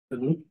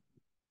Mhm.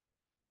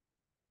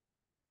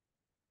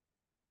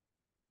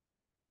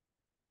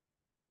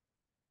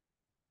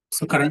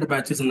 So current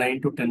batch is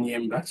 9 to 10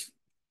 a.m. batch.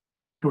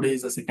 Today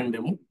is the second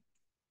demo.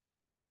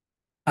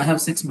 I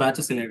have 6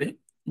 batches in a day,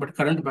 but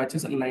current batch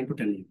is 9 to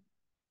 10 a.m.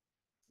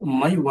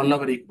 My 1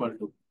 hour equal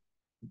to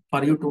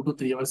for you 2 to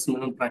 3 hours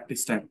minimum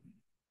practice time.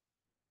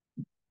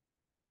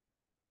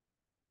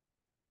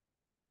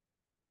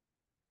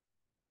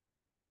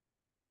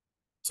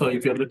 So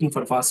if you're looking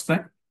for fast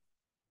track,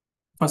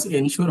 first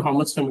ensure how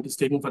much time it is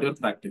taking for your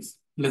practice.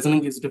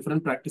 Listening is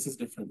different, practice is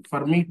different.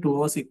 For me, 2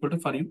 hours equal to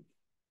for you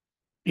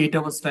 8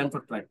 hours time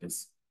for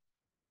practice.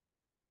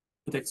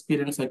 With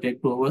experience, I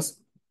take 2 hours,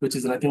 which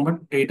is nothing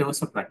but 8 hours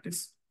for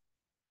practice.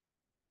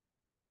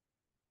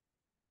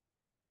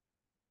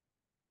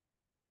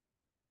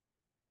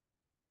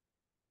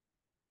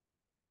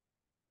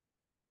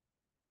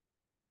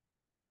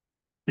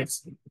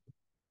 Next.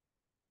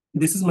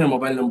 This is my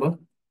mobile number.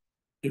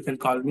 You can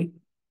call me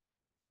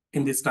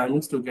in these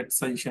timings to get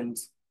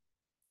suggestions,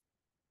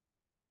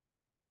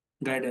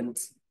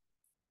 guidance,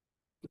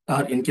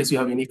 or in case you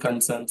have any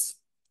concerns,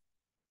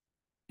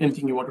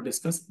 anything you want to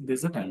discuss, this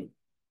is the time.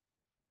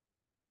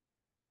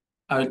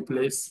 I will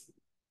place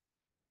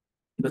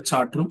the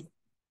chat room.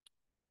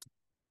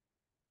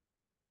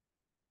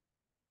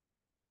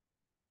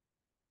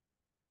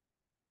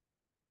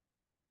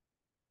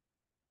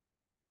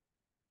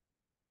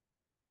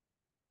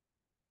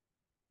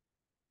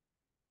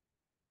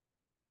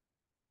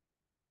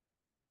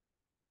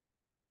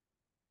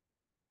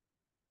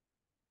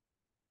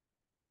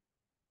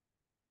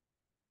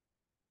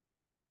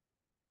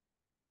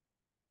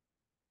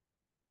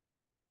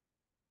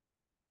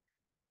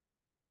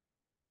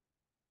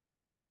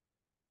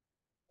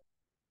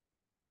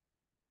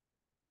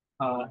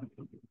 Uh,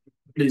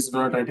 Please do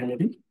not write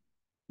anything.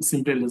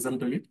 Simply listen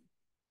to it.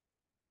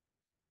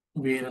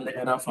 We are in the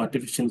era of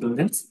artificial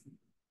intelligence.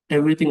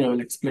 Everything I will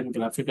explain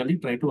graphically,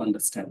 try to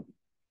understand.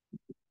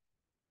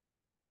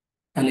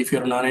 And if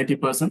you're a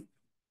non-IT person,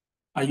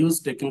 I use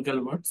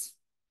technical words,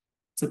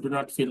 so do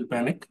not feel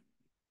panic.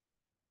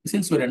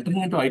 Since we're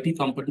entering into IT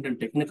component and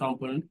technical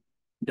component,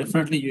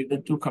 definitely you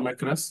need to come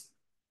across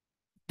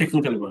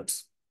technical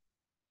words.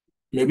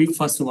 Maybe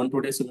first 1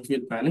 2 days you will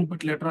feel panic,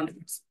 but later on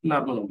it's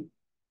normal.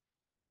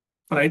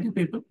 For IT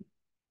people,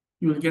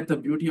 you will get the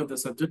beauty of the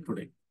subject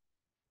today.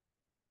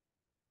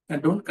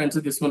 And don't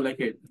consider this one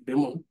like a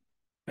demo,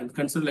 and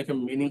consider like a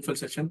meaningful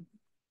session,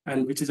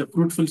 and which is a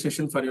fruitful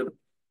session for your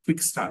quick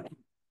start.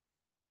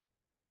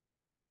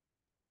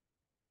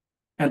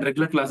 And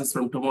regular classes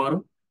from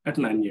tomorrow at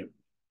 9 a.m.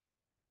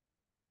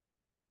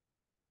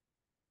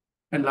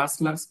 And last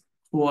class,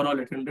 who are all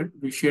attended,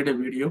 we shared a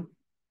video.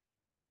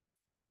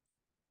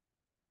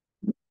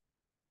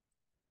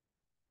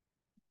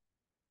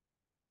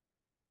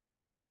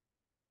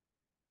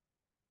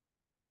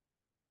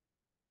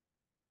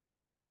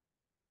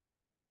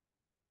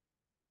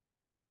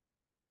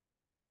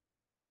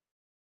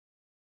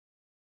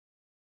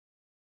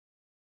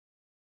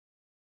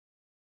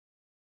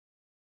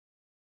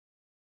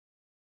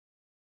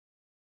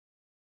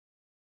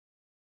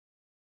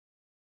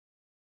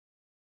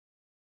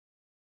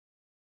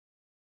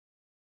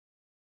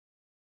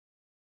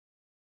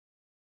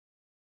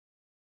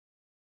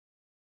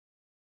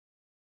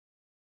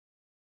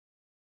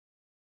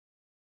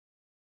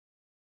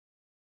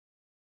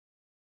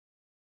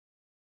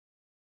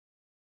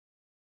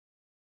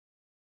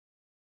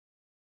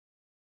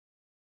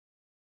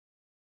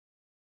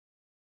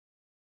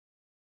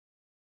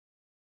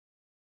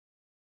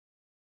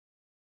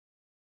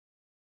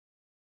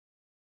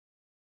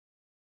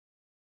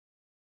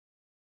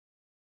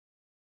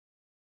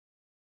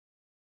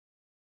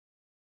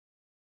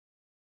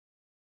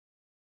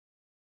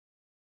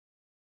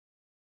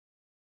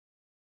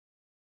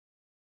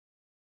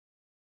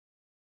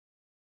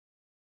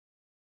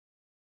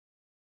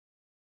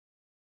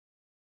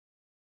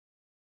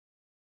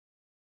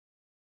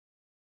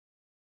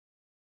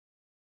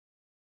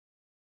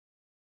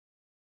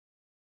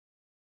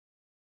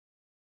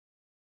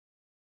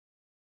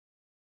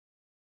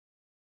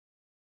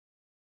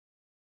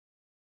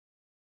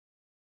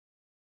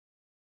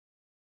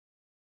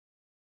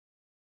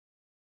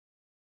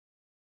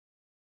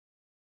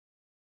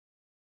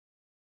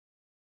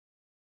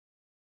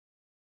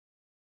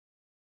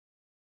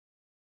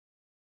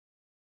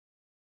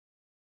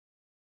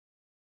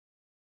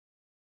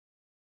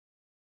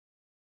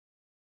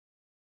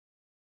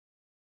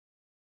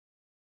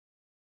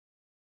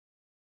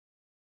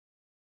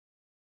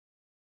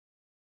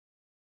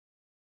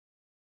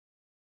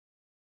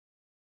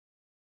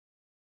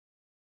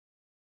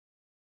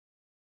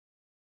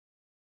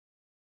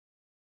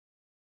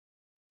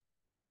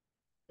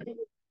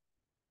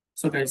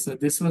 So guys,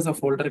 this was a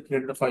folder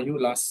created for you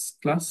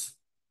last class.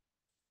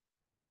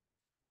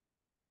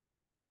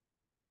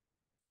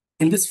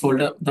 In this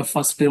folder, the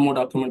first demo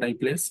document I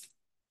placed,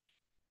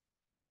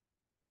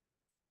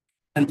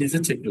 and this is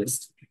a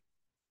checklist.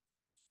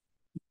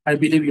 I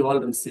believe you all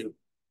received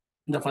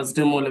the first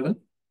demo level,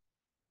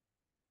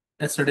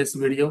 yesterday's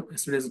video,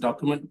 yesterday's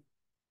document,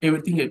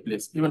 everything I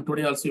place. Even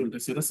today also you will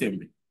receive the same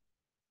way.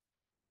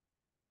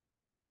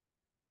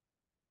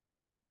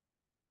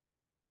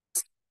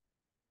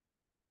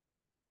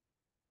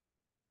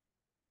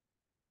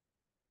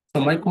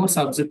 So my course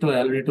objective I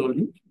already told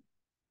you.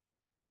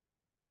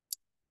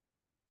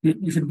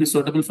 You should be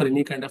suitable for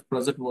any kind of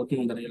project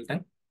working in the real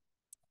time.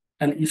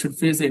 And you should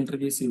face the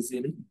interviews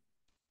easily.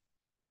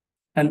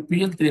 And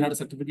PL 300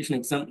 certification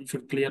exam you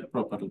should clear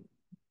properly.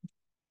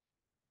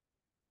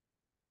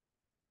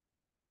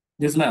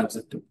 This is my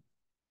objective.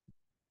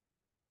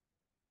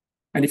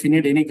 And if you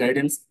need any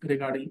guidance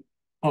regarding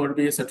how to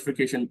be a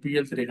certification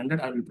PL 300,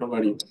 I will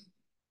provide you.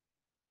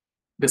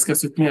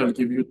 Discuss with me, I will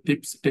give you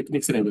tips,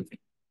 techniques, and everything.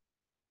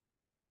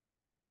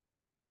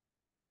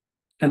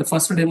 And the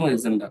first demo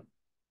is done.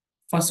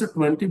 First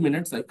 20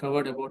 minutes, I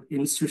covered about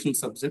institutional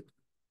subject,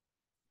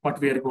 what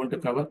we are going to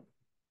cover,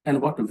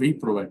 and what we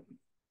provide.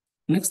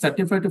 Next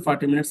 35 to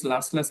 40 minutes,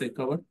 last class I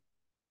covered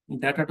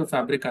data to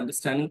fabric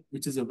understanding,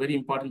 which is a very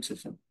important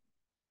session.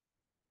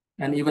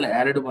 And even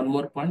added one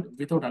more point,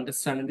 without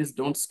understanding this,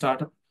 don't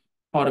start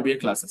Power BI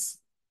classes.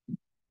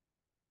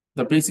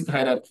 The basic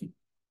hierarchy.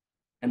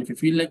 And if you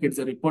feel like it's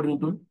a reporting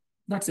tool,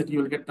 that's it. You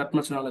will get that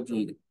much knowledge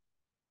only.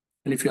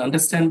 And if you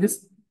understand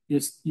this,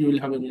 you will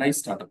have a nice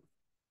startup.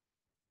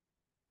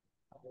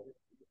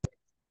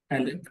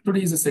 And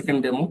today is the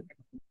second demo.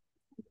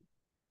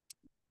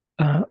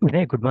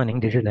 Vinay, good morning.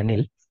 This is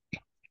Anil.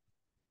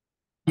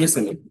 Yes,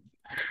 Anil.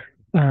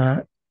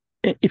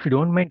 If you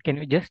don't mind, can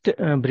you just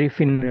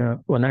brief in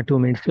 1 or 2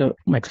 minutes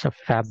Microsoft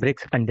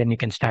Fabrics, and then you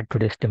can start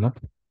today's demo?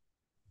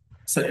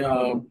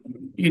 So,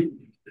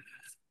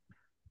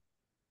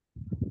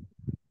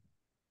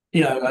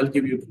 yeah, I'll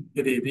give you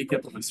the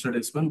recap of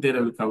yesterday's one. There I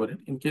will cover it.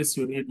 In case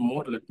you need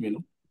more, let me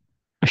know.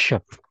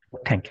 Sure.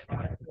 Thank you.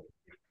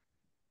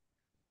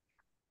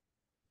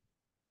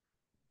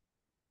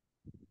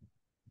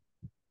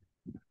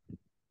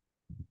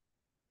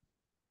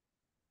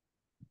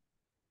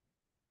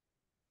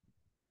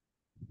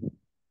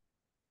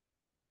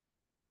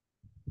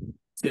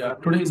 So, yeah,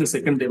 today is the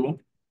second demo.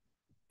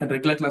 And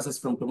regular classes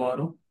from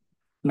tomorrow,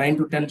 9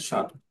 to 10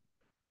 sharp.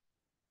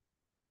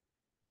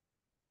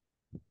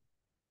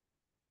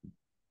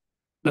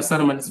 Plus or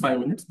minus 5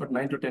 minutes, but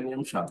 9 to 10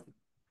 a.m. sharp.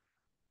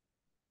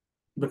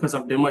 Because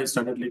of demo, I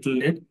started little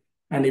late,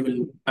 and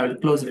I will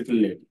close little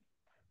late.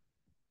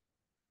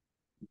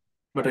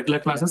 But regular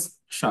classes,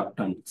 sharp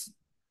times.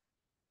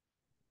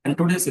 And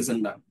today's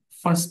agenda,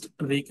 first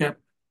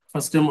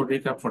demo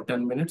recap for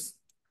 10 minutes,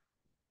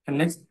 and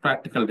next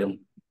practical demo.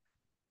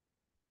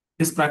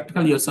 This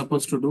practical you're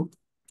supposed to do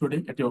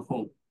today at your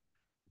home.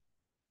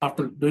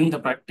 After doing the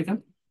practical,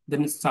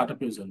 then you start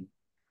up your journey.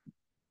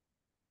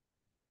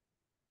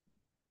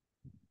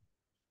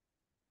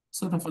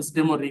 So the first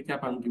demo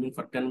recap I'm giving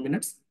for 10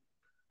 minutes,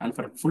 and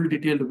for full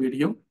detailed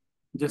video,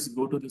 just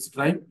go to this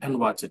drive and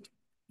watch it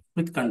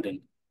with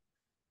content.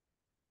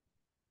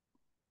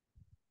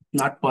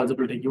 Not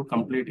possible to give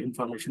complete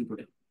information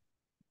today.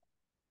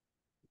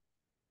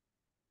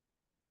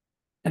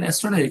 And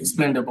yesterday I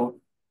explained about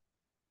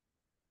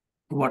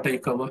what I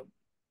cover,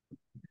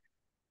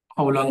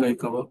 how long I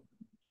cover.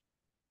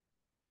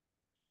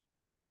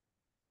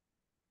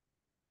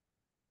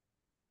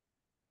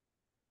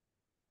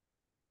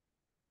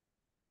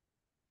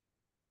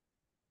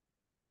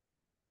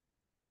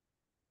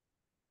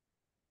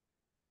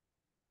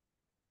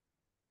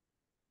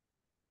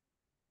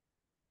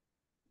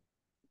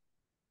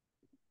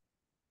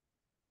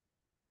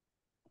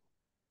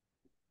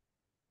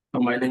 So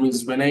my name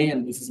is Vinay,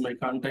 and this is my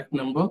contact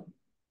number.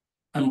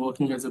 I'm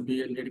working as a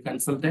BA lead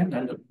consultant,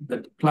 and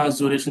the class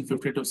duration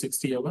 50 to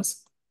 60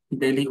 hours.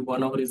 Daily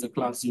 1 hour is the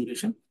class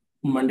duration.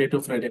 Monday to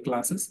Friday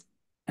classes,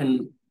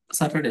 and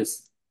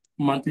Saturdays,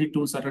 monthly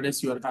 2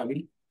 Saturdays you are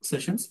having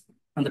sessions,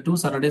 and the 2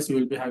 Saturdays you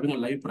will be having a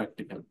live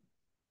practical,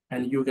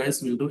 and you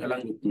guys will do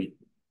along with me.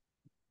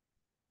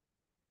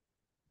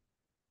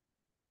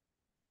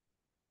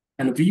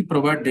 And we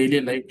provide daily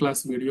live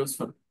class videos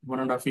for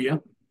 1.5 years,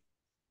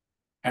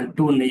 and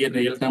 2 near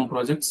real-time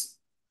projects,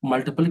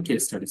 multiple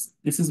case studies.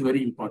 This is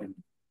very important.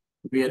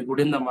 We are good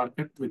in the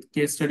market with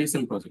case studies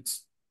and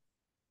projects.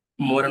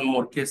 More and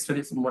more case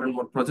studies, more and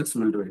more projects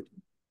will do it.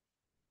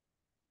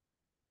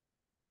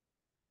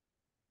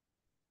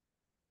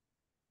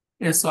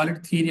 A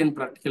solid theory and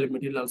practical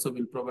material also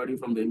will provide you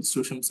from the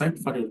institution side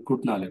for your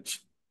good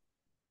knowledge.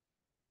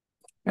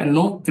 And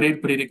no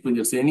great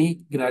prerequisites. Any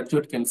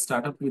graduate can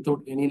start up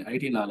without any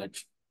IT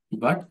knowledge.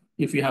 But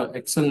if you have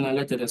Excel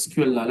knowledge or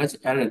SQL knowledge,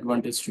 add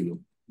advantage to you.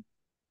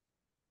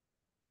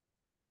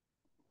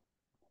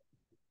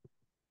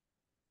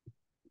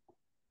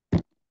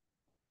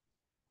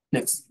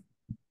 Next,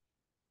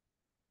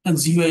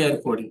 GUI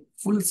coding,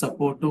 full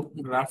support to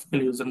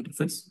graphical user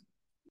interface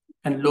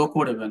and low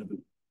code available.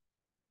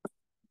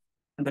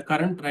 And the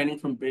current training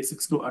from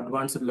basics to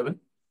advanced level,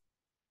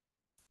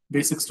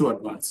 basics to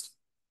advanced.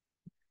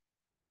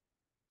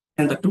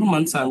 And the 2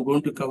 months I'm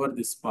going to cover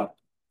this part.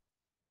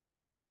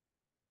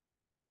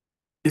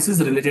 This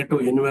is related to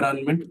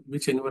environment,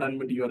 which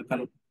environment you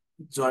are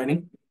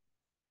joining,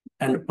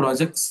 and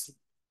projects,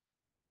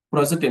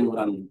 project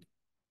environment.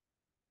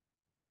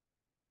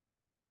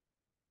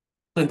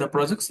 So in the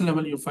projects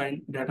level, you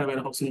find data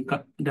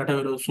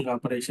warehousing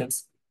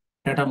operations,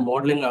 data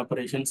modeling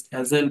operations,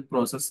 Agile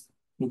process,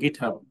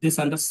 GitHub. This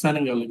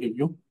understanding I will give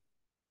you.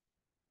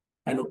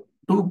 And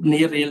two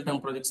near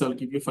real-time projects I will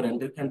give you for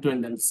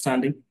end-to-end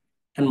understanding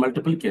and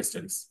multiple case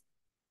studies.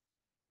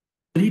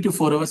 3 to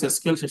 4 hours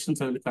SQL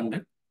sessions I will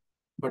conduct,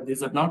 but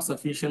these are not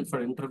sufficient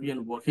for interview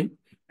and working.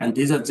 And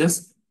these are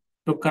just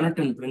to connect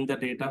and bring the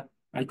data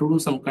and to do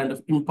some kind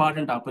of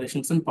important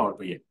operations in Power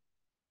BI.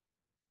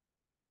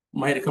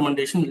 My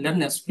recommendation, learn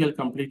SQL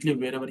completely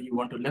wherever you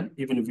want to learn,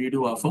 even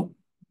video offer,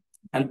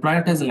 and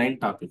prioritize 9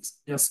 topics.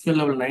 SQL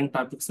level 9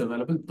 topics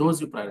available,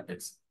 those you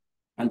prioritize.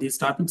 And these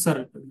topics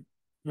are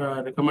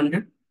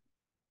recommended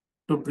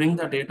to bring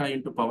the data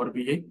into Power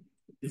BI.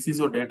 This is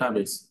your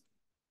database.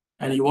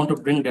 And you want to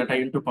bring data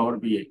into Power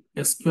BI.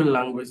 SQL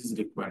language is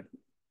required.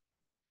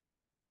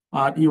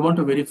 Or you want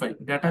to verify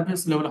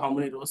database level, how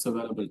many rows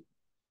available.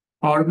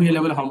 Power BI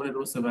level, how many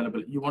rows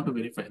available. You want to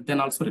verify, then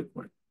also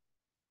required.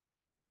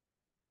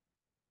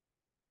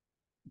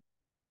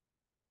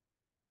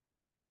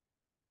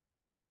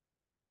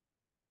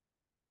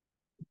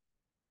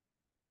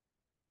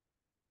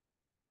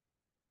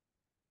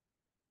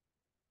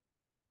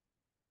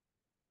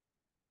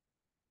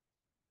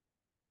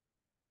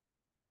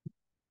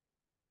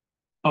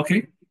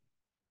 Okay.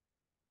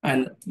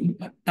 And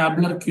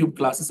tabular cube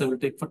classes I will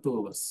take for 2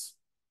 hours.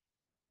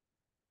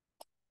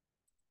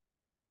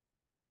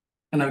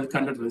 And I will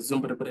conduct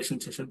resume preparation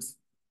sessions,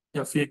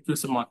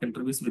 FAQs and mock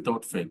interviews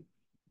without fail.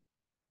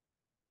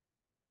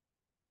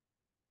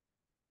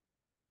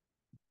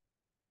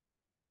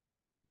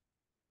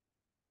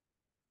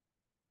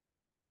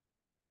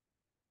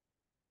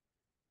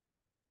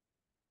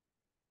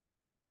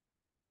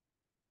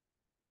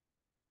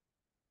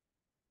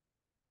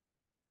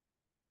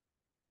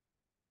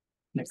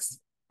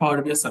 Next,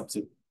 Power BI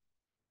subject.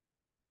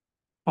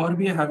 Power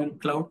BI having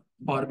cloud,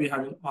 Power BI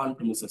having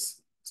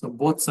on-premises. So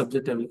both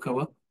subject I will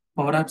cover.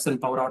 Power Apps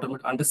and Power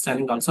Automate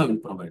understanding also I will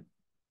provide.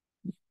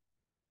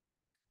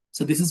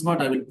 So this is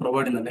what I will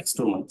provide in the next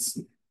 2 months.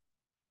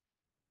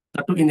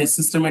 That too in a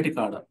systematic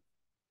order.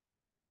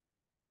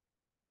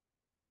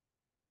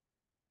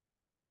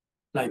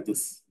 Like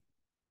this.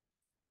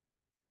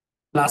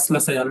 Last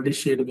class I already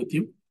shared with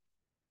you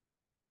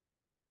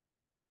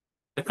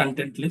the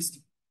content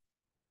list.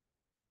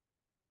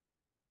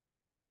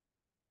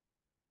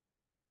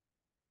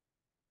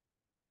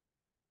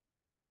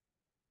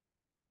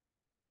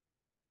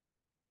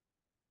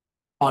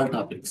 All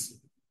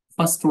topics.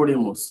 First 2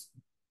 demos.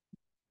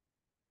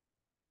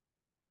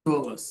 2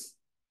 hours.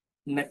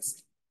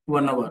 Next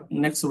 1 hour.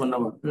 Next 1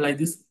 hour. Like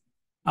this,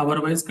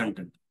 hour-wise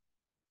content.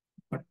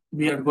 But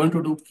we are going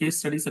to do case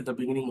studies at the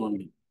beginning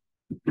only.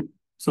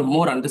 So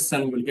more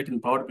understanding will get in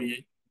Power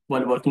BI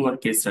while working on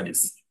case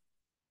studies.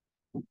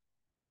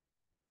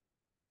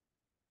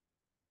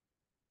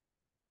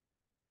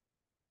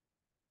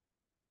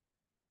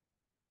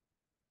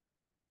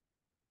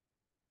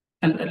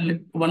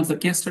 And once the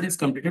case study is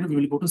completed, we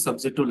will go to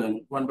subjective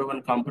learning. One by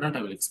one component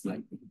I will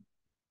explain.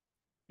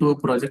 2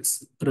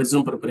 projects,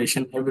 resume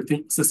preparation,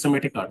 everything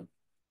systematic order.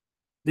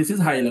 This is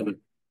high level.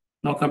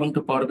 Now coming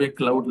to Power BI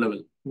cloud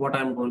level, what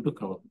I am going to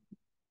cover.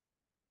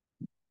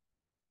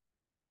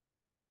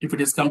 If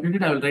it is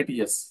completed, I will write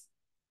yes.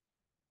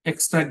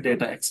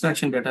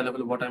 Extraction data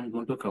level, what I am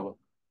going to cover.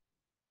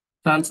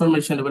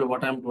 Transformation level,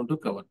 what I am going to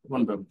cover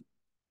one by one.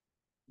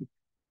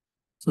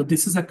 So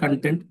this is a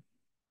content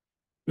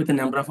with a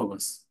number of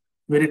hours,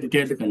 very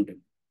detailed content.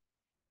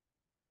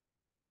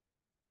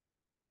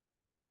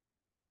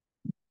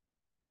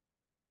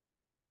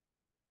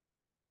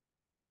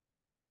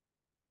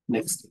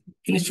 Next,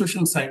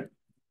 institution side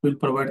will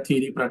provide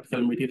theory,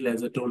 practical material,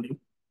 as I told you.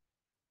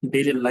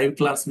 Daily live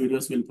class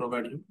videos will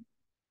provide you.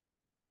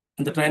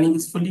 And the training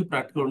is fully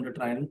practical on the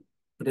training.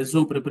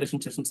 Resume preparation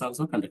sessions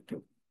also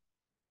conducted.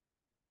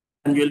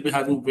 And you will be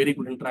having very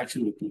good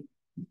interaction with me.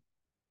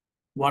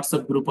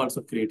 WhatsApp group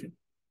also created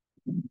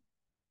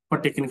for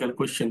technical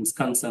questions,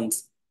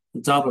 concerns,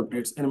 job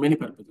updates, and many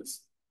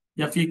purposes.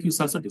 FAQs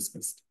also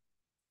discussed.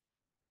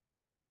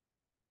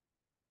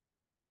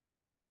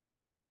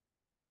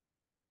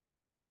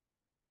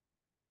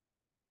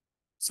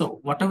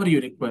 So whatever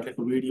you require, like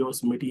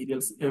videos,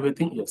 materials,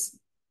 everything, yes.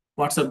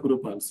 WhatsApp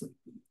group also.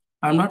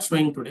 I'm not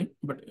showing today,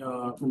 but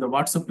in the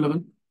WhatsApp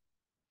level,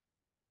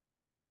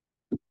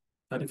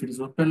 that if it is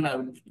open, I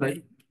will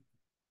try.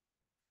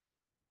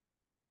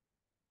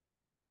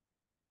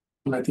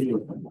 Nothing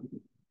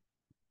open.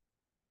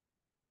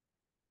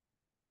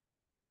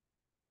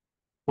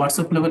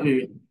 WhatsApp level,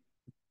 we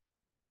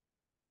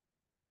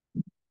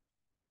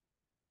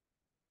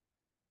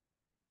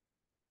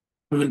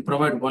will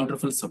provide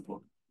wonderful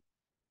support.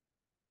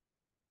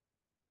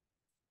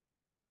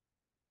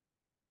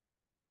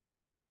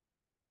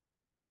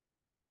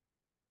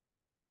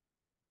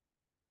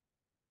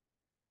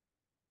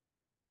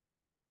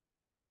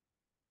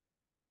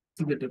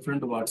 It's a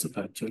different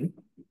WhatsApp actually.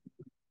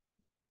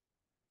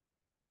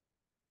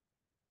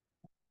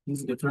 This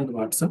is different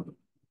WhatsApp.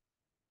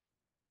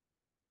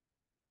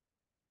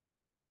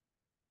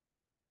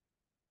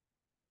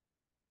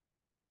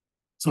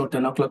 So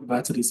 10 o'clock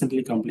batch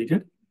recently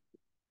completed.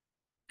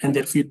 And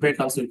their feedback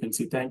also you can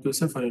see. Thank you,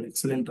 sir, for your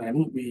excellent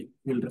training. We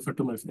will refer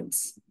to my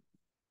friends.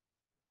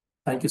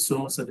 Thank you so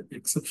much, sir.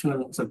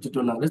 Exceptional subject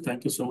knowledge.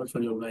 Thank you so much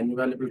for your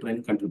invaluable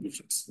training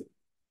contributions.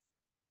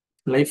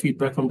 Live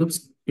feedback from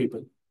the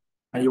people.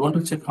 And you want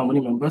to check how many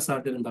members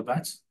are there in the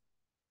batch?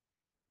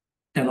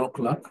 10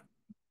 o'clock.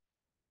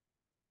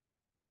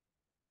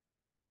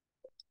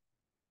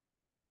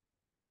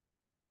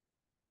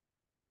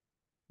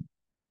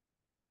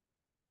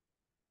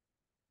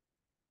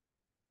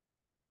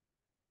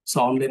 So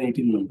online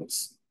 18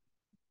 members.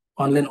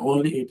 Online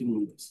only 18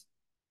 members.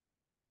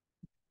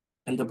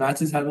 And the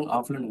batch is having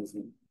offline as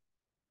well.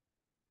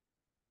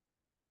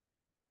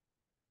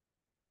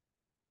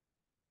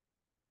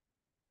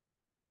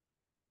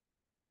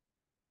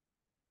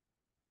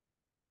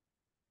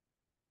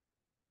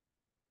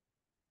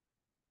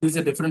 This is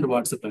a different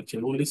WhatsApp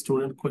actually. Only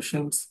student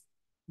questions.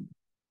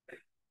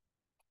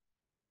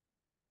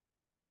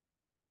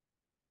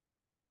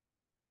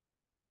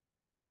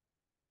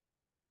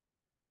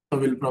 So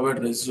we'll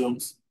provide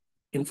resumes,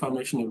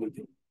 information,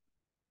 everything.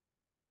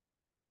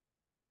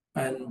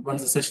 And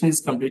once the session is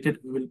completed,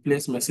 we will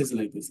place message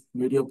like this.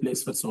 Video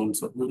plays for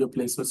so-and-so. Video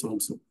plays for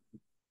so-and-so.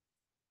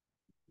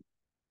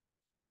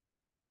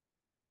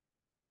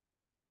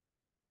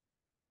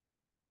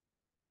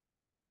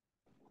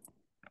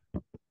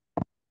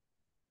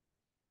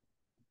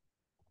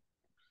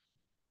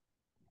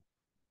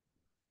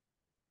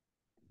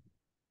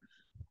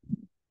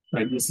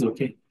 Right, this is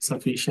okay,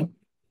 sufficient.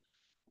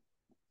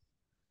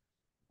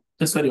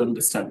 Just for your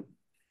understanding.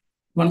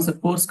 Once the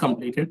course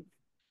completed,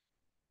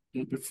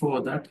 and before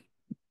that,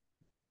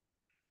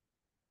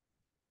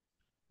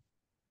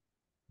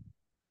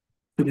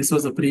 so this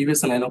was the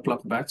previous 9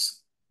 o'clock batch.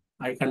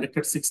 I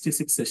conducted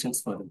 66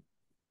 sessions for them.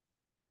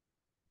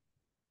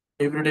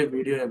 Everyday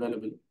video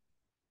available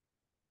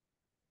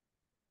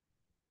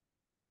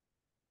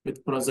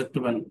with project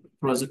 1,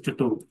 project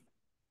 2,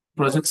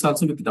 projects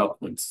also with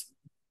documents.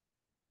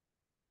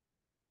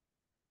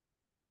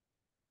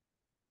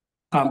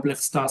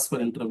 Complex tasks for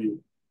interview,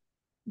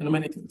 and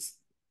many things.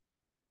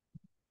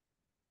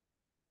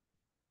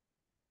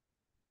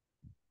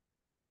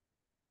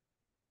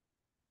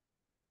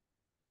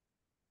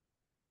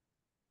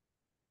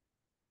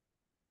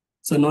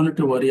 So no need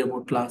to worry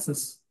about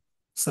classes,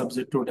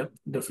 subject to depth.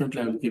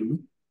 Definitely I will give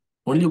you.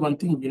 Only one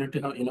thing, you need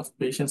to have enough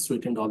patience to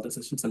attend all the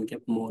sessions and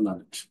get more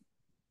knowledge.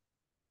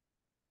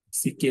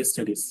 See case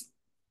studies.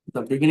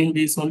 The beginning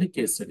days only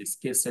case studies.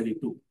 Case study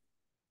 2,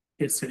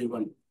 case study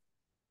 1.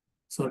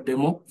 So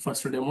demo,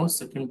 first demo,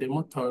 second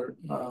demo, third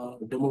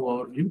demo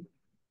overview,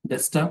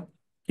 desktop,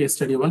 case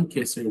study 1,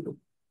 case study 2.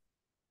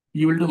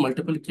 You will do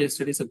multiple case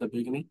studies at the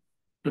beginning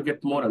to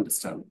get more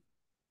understanding.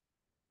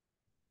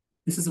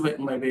 This is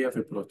my way of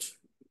approach.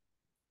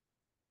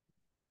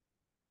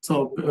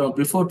 So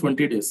before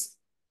 20 days,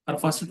 or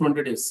first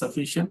 20 days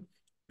sufficient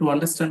to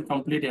understand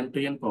complete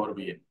end-to-end Power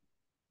BI.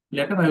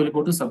 Later, I will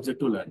go to subject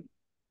to learn.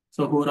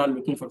 So who are all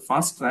looking for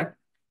fast track,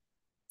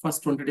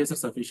 first 20 days are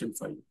sufficient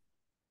for you.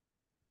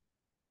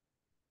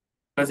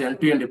 As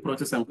end-to-end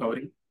approaches I'm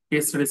covering,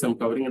 case studies I'm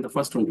covering in the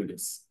first 20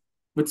 days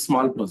with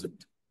small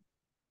project.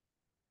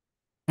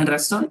 And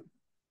rest on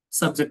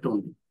subject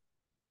only.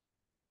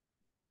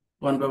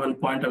 One by one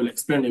point, I will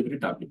explain every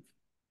topic.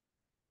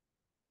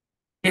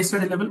 Case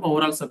study level,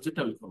 overall subject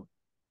I will cover.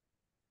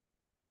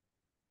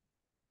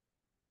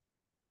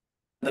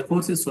 The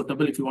course is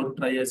suitable if you want to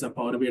try as a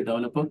Power BI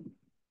developer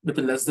with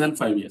less than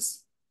 5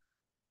 years.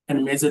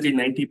 And majorly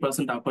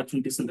 90%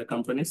 opportunities in the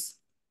companies.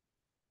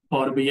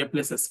 Power BI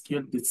plus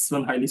SQL, this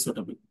one highly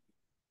suitable.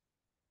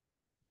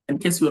 In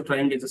case you are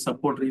trying as a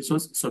support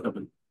resource,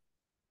 suitable.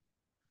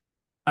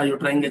 Are you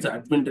trying as an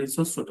admin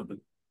resource, suitable.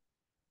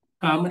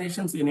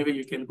 Combinations, anyway,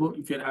 you can go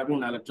if you're having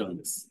knowledge on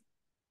this.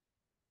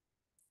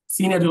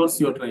 Senior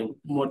roles you're trying,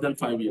 more than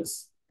 5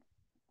 years.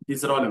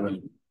 These are all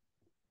available.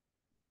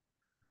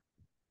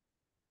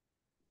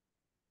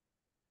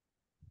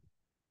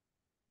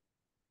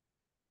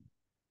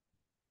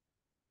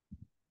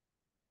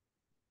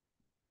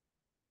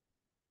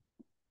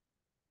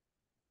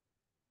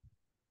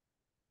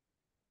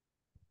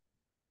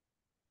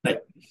 Right.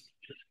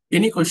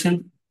 Any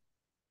question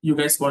you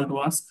guys want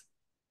to ask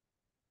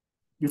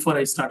before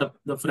I start up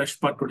the fresh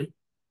part today?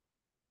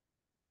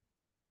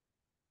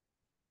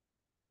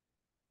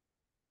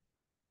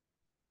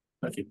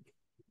 Okay.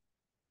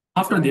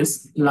 After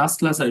this, last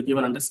class I give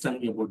an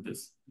understanding about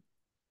this.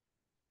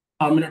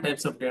 How many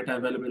types of data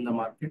available in the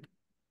market?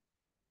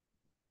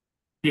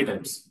 3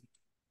 types.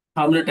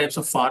 How many types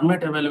of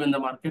format available in the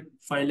market?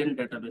 File and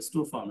database,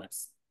 2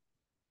 formats.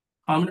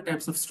 How many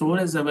types of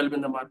storage available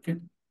in the market?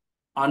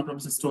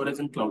 On-premises storage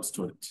and cloud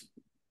storage.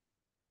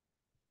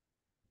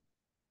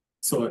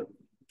 So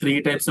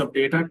 3 types of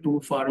data,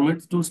 2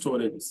 formats, 2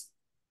 storages.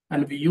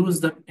 And we use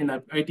that in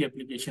a IT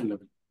application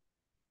level.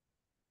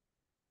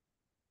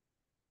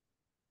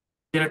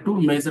 There are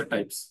 2 major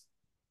types.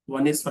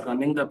 One is for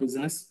running the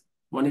business.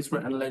 One is for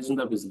analyzing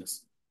the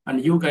business.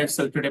 And you guys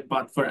selected a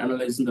path for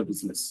analyzing the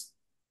business.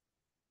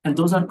 And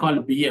those are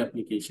called BA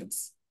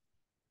applications.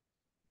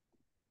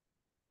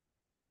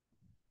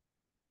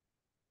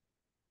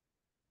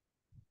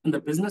 In the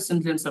business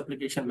intelligence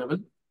application level,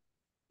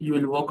 you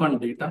will work on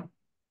data.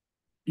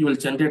 You will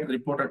generate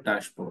report or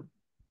dashboard.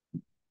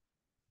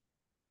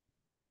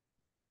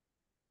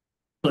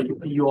 So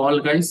you all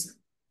guys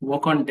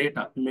work on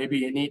data,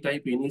 maybe any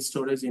type, any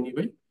storage,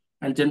 anyway,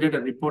 and generate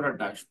a report or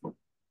dashboard.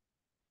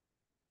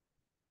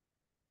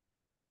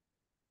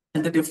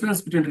 And the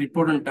difference between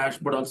report and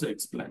dashboard also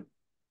explain.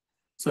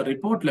 So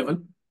report level,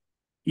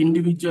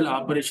 individual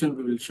operation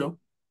we will show,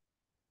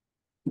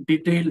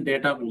 detailed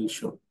data we will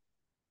show.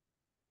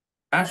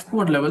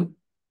 Dashboard level,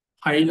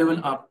 high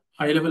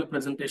level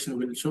presentation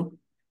will show,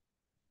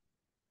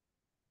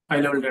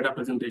 high level data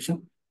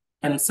presentation,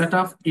 and set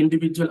of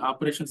individual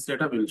operations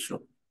data will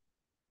show.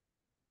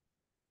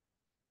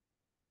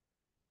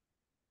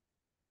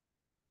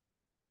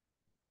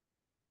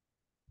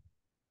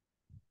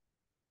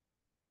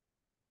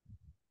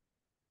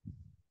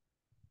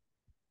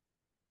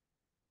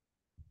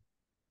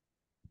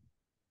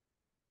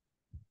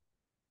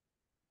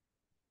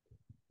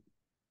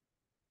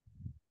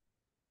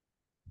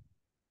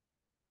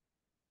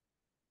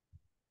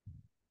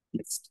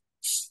 Next.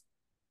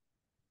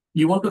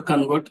 You want to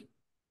convert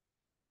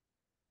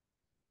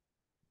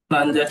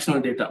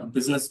transactional data,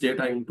 business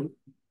data into,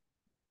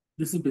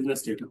 this is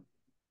business data,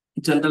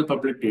 general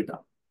public data,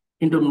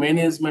 into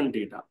management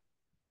data.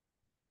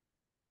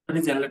 That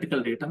is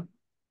analytical data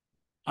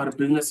or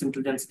business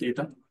intelligence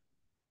data.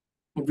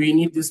 We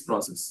need this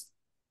process.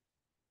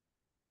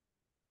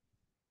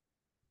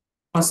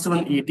 First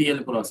one,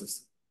 ETL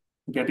process,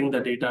 getting the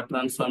data,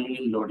 transforming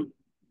and loading.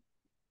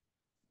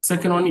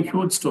 Second one,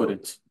 huge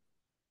storage.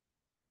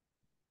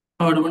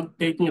 Third one,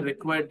 taking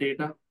required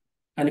data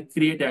and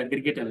create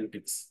aggregate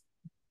analytics.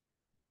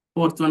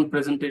 Fourth one,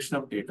 presentation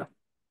of data.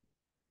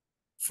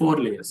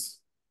 4 layers.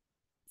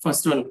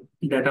 First one,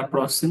 data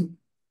processing,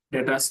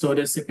 data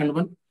storage. Second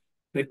one,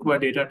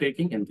 required data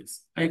taking, and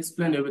this. I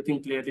explained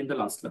everything clearly in the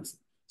last class.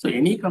 So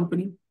any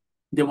company,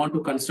 they want to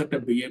construct a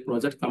BA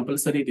project,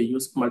 compulsory they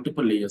use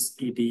multiple layers,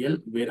 ETL,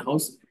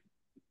 warehouse,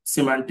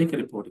 semantic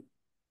reporting.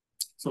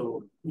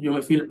 So you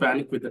may feel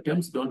panic with the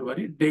terms, don't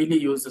worry. Daily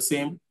use the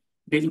same,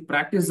 daily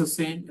practice the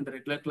same. In the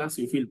regular class,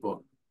 you feel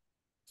bored.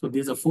 So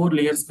these are 4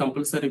 layers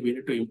compulsory we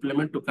need to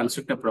implement to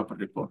construct a proper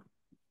report.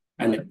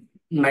 And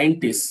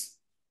 90s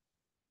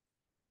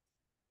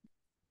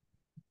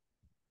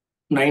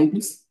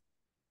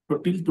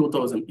to till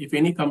 2000, if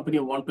any company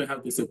want to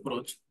have this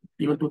approach,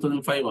 even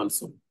 2005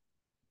 also,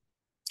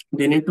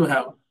 they need to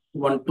have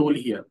one tool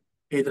here,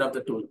 either of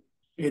the tool,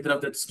 either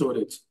of the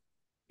storage,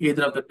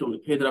 either of the tool,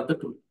 either of the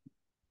tool.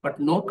 But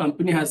no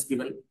company has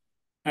given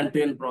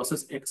end-to-end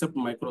process except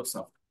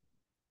Microsoft.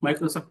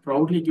 Microsoft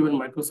proudly given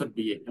Microsoft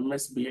BA,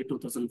 MSBA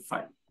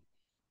 2005.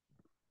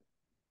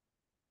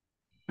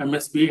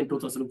 MSBA in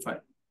 2005.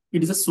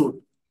 It is a suite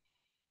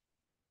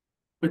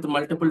with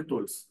multiple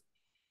tools.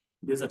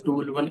 There's a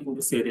tool 1 in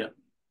this area,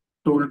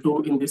 tool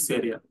 2 in this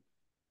area,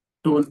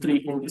 tool 3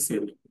 in this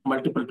area,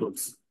 multiple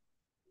tools.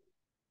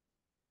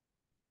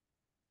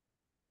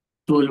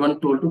 Tool 1,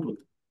 tool 2, tool 3.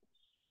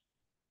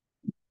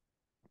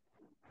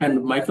 And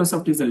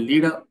Microsoft is a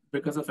leader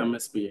because of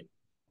MSBA.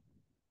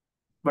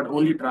 But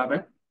only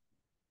drawback,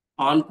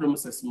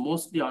 on-premises,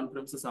 mostly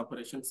on-premises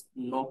operations,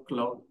 no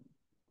cloud,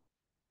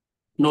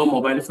 no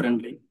mobile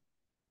friendly,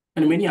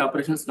 and many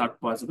operations not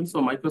possible.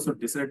 So Microsoft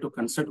decided to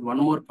construct one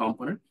more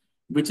component,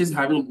 which is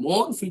having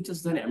more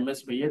features than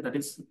MS BA, that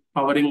is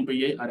powering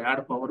BA or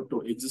add power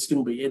to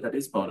existing BA, that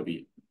is Power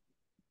BA.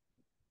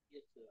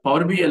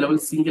 Power BA level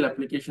single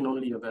application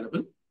only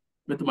available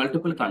with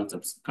multiple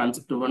concepts.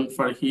 Concept 1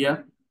 for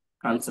here,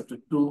 concept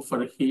 2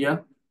 for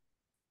here,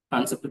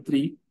 concept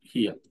 3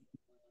 here.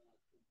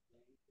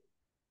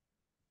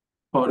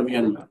 Power BI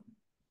and map.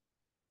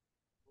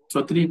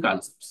 So 3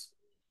 concepts.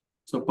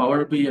 So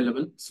Power BI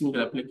level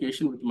single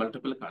application with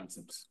multiple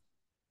concepts.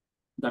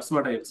 That's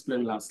what I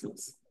explained last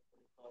class.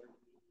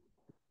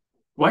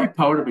 Why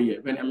Power BI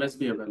when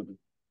MSB available?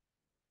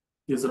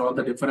 These are all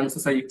the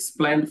differences I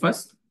explained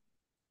first,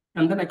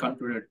 and then I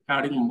concluded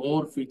adding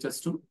more features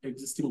to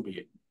existing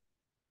BA.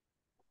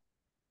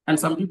 And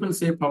some people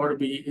say Power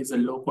BI is a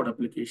low-code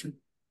application.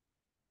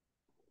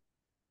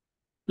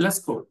 Less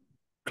code,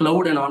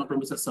 cloud and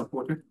on-premises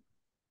supported.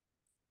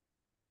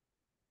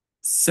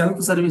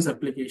 Self-service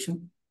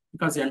application,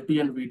 because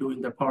end-to-end we do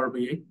in the Power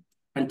BI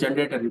and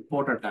generate a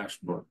report or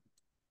dashboard.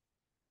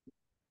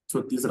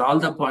 So these are all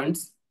the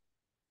points.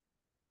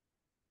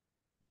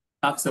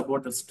 Talks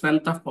about the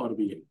strength of Power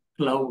BI,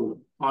 cloud,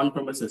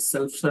 on-premises,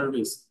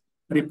 self-service,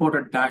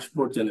 reported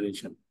dashboard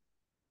generation.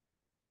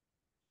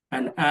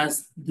 And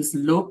as this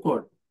low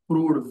code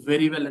proved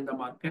very well in the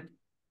market,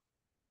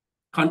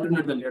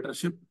 continued the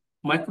leadership,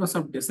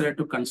 Microsoft decided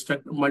to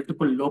construct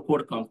multiple low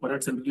code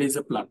components and release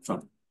a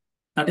platform.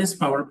 That is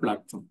Power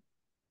Platform.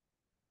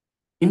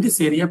 In this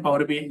area,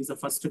 Power BI is the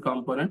first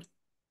component,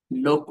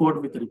 low code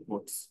with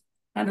reports,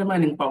 and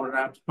remaining Power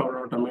Apps,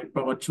 Power Automate,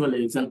 Power Virtual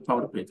Agent,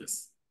 Power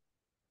Pages.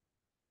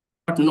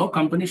 But no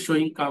company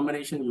showing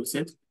combination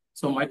usage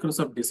So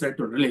Microsoft decided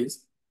to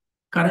release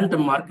current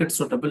market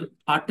suitable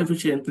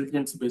artificial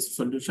intelligence based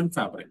solution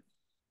Fabric.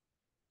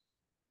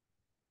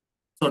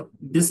 So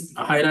this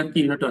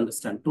hierarchy you need to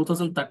understand.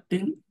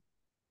 2013,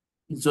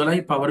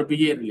 July Power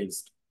BI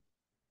released.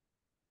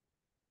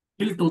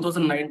 Till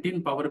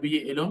 2019, Power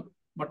BI alone,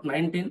 but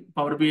 19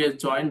 Power BI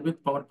joined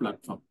with Power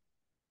Platform.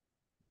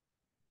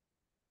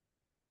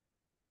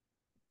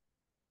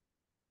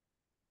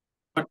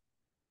 But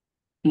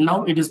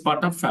now it is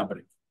part of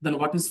Fabric. Then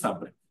what is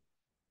Fabric?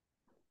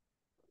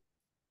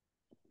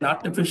 An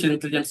artificial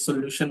intelligence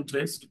solution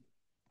based,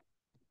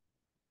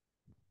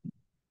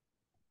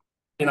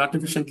 an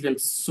artificial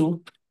intelligence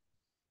suite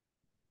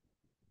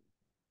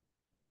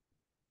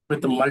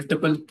with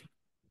multiple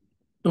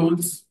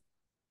tools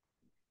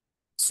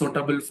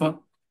suitable for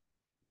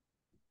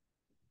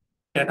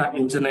data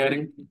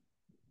engineering,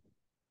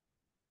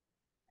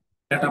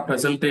 data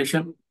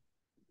presentation,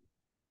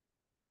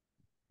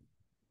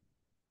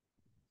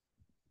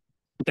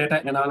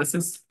 data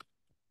analysis,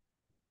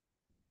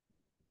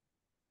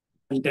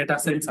 and data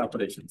science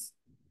operations.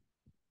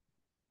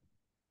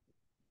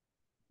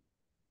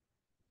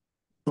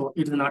 So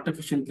it is an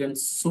artificial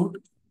intelligence suite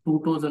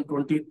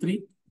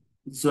 2023,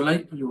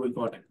 July, you will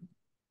got it.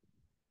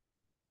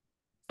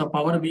 So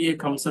Power BI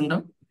comes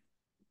under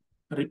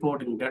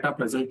reporting, data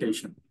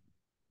presentation,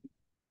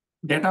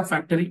 data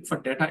factory for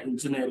data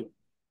engineering,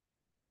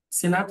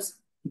 Synapse,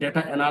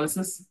 data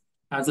analysis,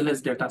 as well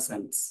as data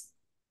science,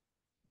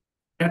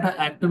 data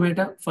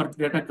activator for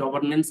data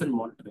governance and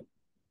monitoring.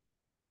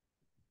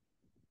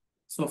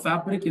 So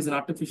Fabric is an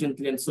artificial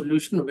intelligence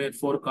solution where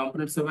 4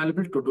 components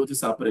available to do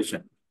this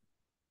operation.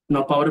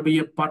 Now Power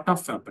BI part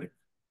of Fabric.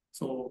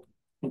 So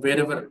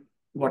wherever,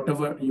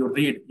 whatever you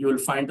read, you will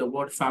find the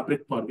word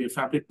Fabric, Power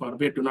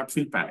BI, do not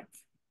feel panic.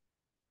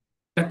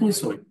 Let me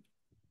show you.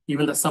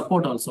 Even the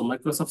support also,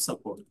 Microsoft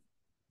support.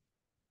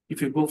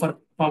 If you go for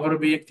Power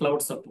BI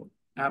cloud support,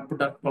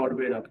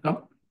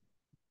 app.powerbi.com,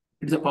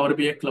 it's a Power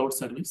BI cloud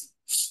service.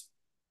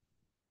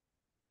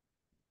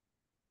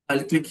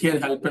 I'll click here,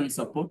 help and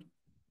support.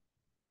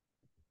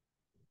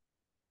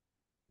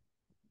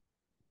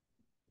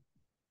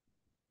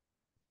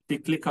 If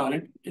you click on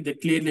it, they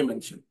clearly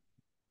mention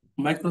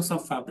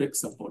Microsoft Fabric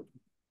support.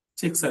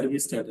 Check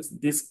service status.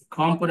 These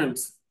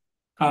components,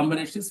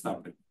 combination is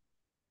Fabric.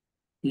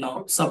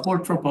 Now,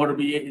 support for Power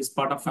BI is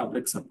part of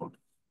Fabric support.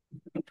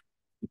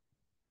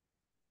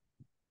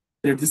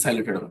 It is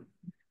highlighted one.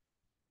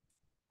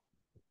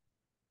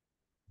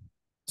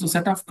 So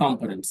set of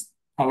components,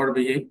 Power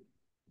BI,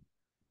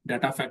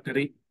 data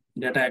factory,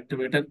 data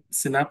activator,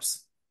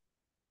 Synapse,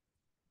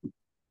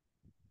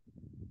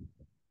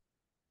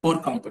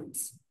 4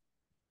 components.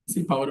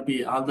 See Power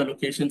BI, all the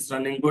locations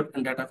running good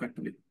and data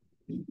factory,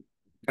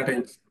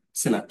 data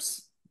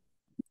Synapse,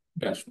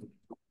 dashboard.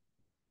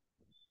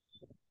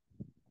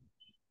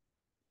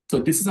 So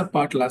this is a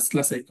part last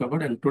class I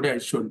covered and today I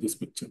showed this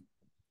picture.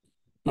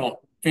 Now,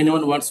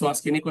 anyone wants to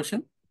ask any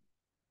question?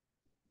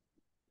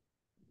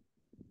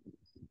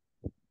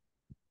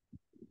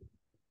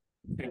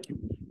 Thank you.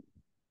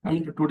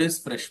 Coming to today's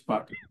fresh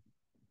part.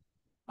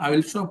 I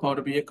will show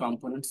Power BI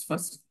components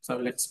first. So I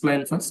will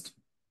explain first.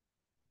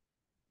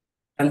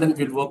 And then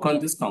we'll work on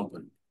this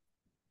component.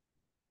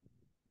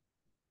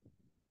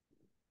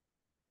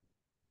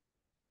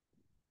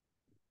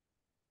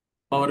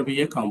 Power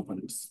BI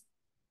components.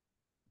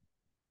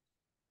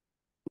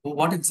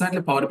 What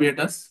exactly Power BI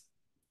does?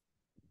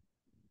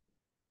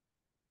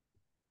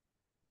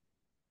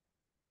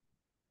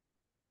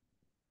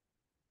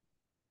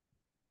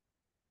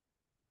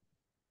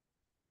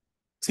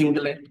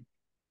 Single line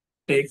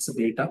takes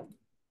data,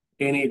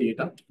 any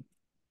data,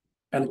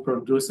 and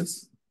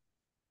produces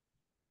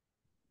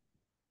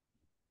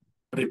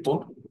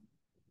report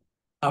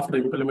after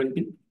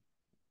implementing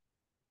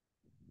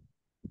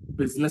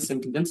business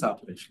intelligence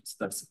operations.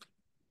 That's it.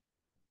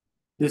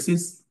 This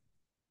is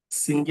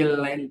single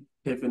line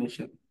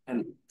definition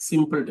and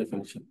simple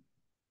definition.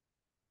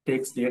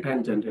 Takes data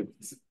and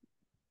generates.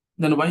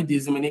 Then why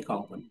these many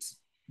components?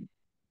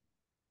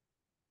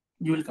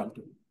 You will come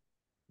to it.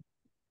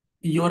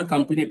 Your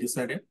company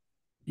decided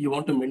you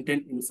want to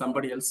maintain in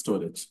somebody else's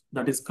storage.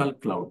 That is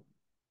called cloud.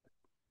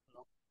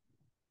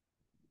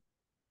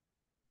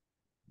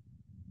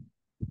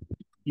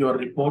 Your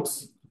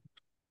reports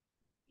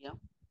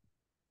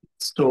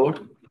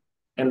stored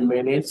and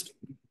managed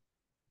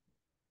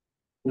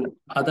in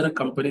other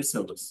company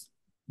servers.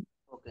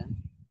 Okay.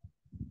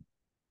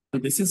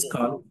 And this is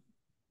called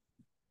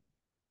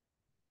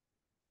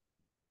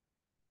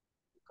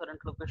Current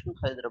location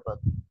Hyderabad.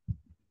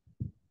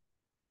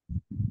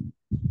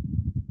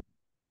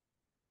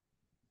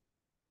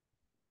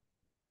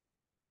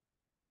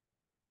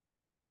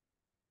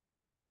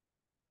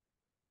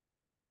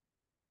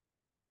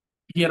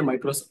 here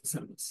Microsoft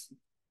service.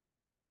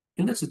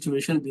 In the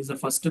situation, this is the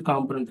first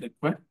component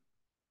required.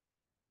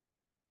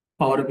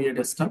 Power BI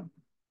desktop.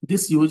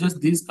 This uses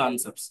these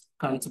concepts.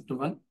 Concept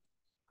 1,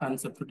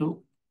 concept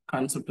 2,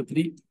 concept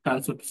 3,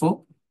 concept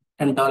 4,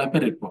 and develop a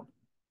report.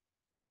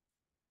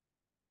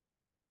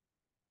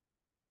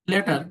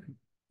 Later,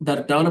 The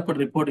developer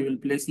report you will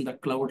place in the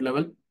cloud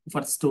level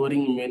for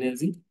storing and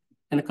managing,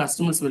 and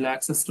customers will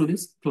access to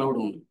this cloud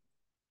only.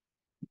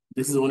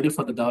 This is only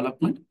for the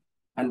development,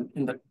 and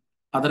in the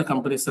other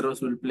company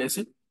servers will place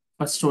it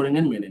for storing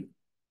and managing.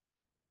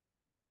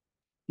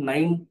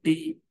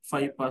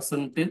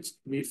 95%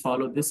 we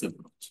follow this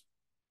approach,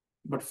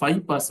 but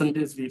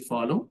 5% we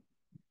follow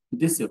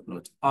this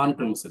approach on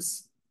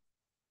premises.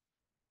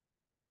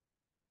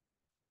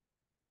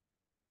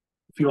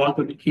 If you want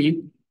to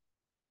keep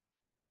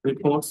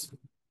reports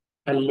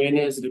and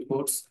manage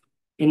reports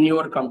in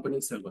your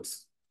company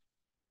servers,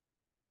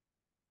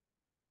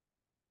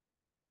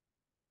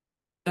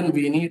 then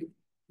we need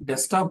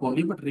desktop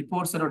only, but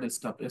report server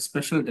desktop, a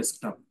special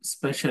desktop,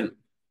 special.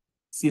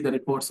 See the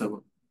report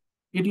server.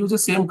 It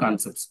uses same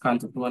concepts,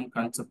 concept 1,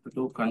 concept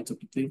 2,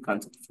 concept 3,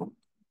 concept 4.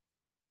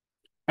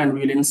 And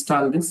we will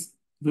install this.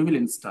 We will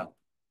install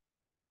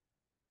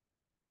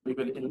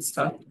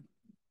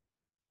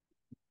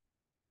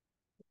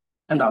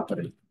and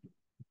operate.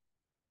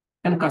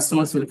 And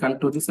customers will come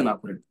to this and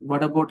operate.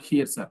 What about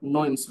here, sir?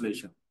 No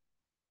installation.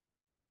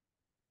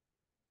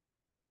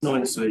 No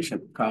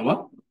installation,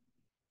 comma.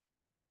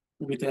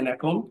 With an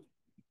account,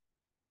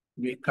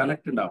 we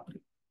connect and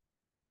operate.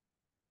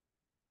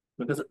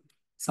 Because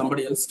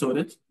somebody else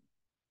storage,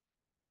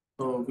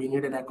 so we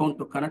need an account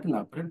to connect and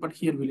operate, but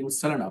here we'll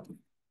install and operate.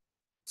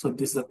 So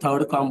this is the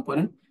third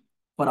component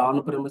for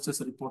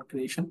on-premises report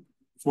creation.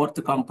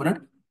 Fourth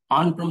component,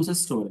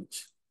 on-premises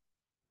storage.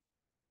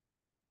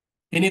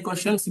 Any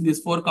questions in these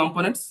 4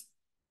 components?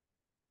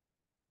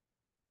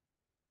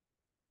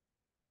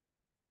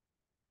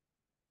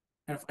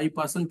 And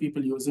 5%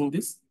 people using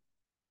this.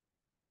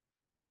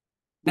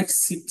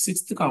 Next,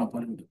 fifth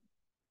component,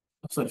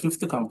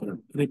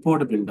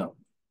 report builder.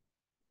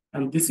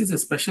 And this is a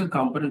special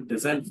component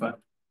designed for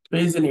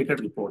page-related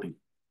reporting.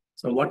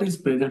 So what is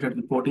page-related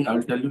reporting? I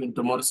will tell you in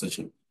tomorrow's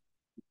session.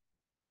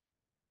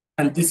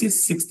 And this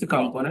is 6th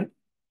component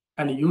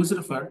and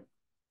used for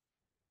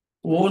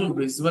own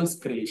visuals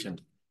creation.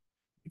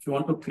 If you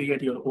want to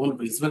create your own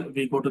visual,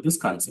 we go to this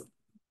concept.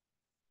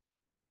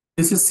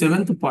 This is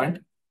 7th point,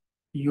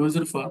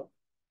 used for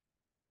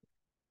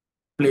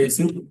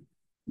placing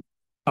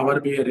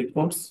Power BI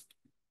reports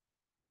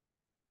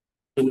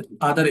in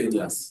other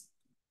areas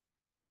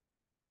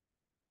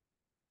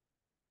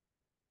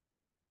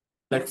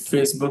like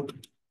Facebook,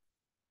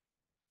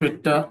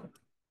 Twitter,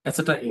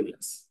 etc.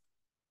 areas.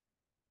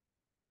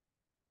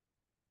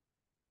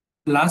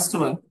 Last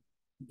one,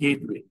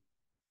 gateway.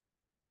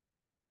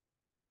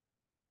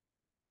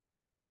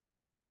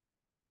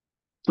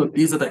 So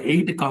these are the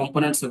 8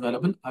 components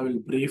available. I will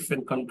brief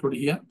and conclude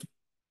here.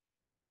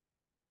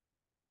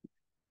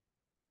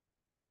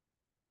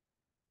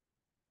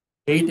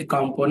 Eight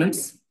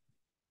components,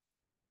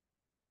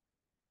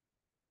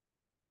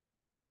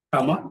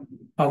 comma,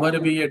 Power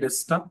BI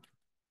desktop,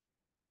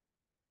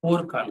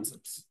 4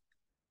 concepts.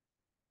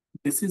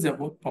 This is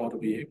about Power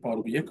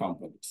BI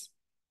components.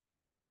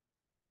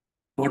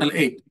 Total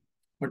 8,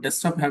 but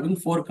desktop having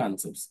 4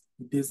 concepts.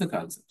 These are the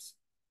concepts.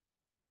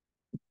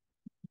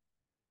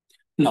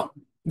 Now,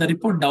 the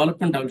report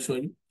development I will show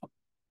you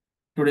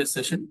today's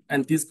session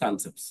and these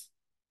concepts.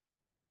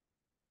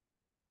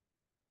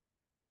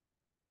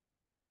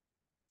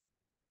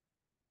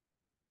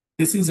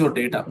 This is your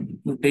data,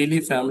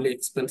 daily family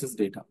expenses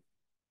data.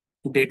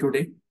 Day to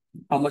day,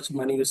 how much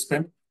money you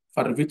spend,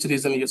 for which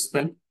reason you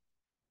spend,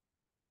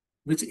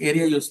 which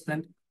area you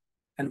spend,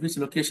 and which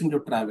location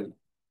you travel.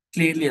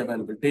 Clearly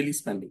available, daily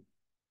spending.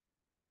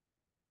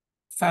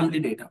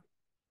 Family data.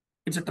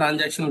 It's a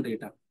transactional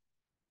data.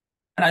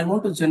 And I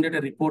want to generate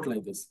a report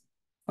like this.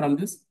 From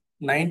this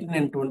 19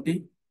 and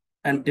 20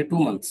 and the 2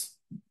 months.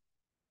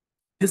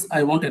 This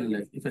I want to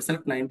analyze. If I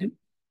select 19,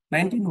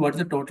 what is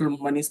the total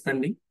money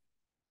spending,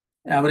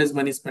 average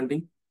money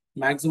spending,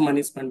 maximum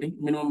money spending,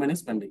 minimum money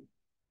spending.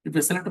 If I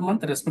select a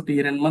month, respect to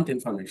year and month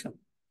information.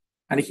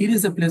 And here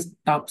is the place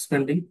top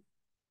spending.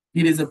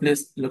 Here is the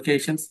place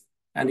locations.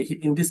 And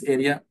in this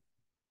area,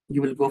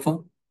 you will go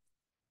for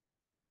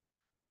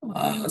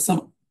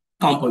some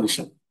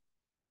composition.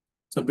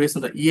 So based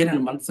on the year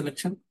and month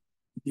selection,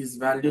 these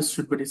values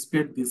should be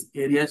displayed, these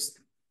areas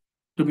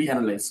to be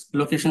analyzed,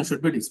 location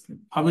should be displayed.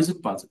 How is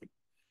it possible?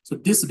 So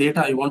this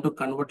data I want to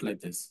convert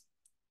like this.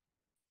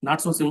 Not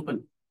so simple.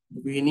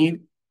 We need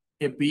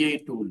a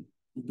BI tool,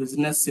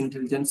 business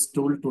intelligence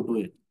tool to do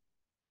it.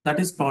 That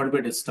is Power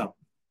BI desktop.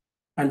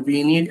 And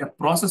we need a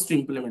process to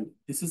implement.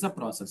 This is a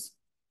process,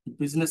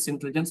 business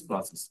intelligence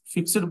process,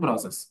 fixed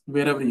process,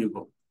 wherever you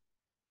go.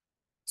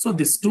 So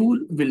this tool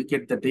will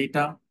get the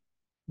data.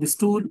 This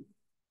tool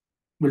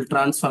will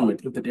transform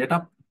it. If the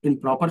data in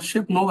proper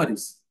shape, no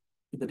worries.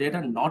 If the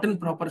data not in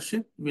proper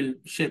shape, we'll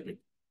shape it.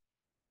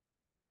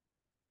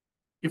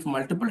 If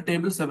multiple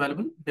tables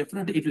available,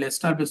 definitely it will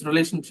establish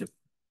relationship.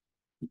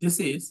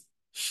 This is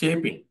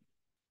shaping,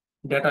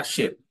 data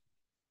shape.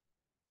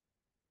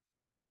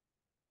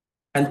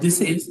 And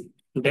this is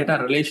data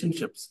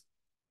relationships.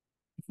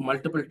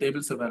 Multiple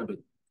tables available.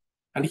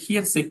 And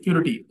here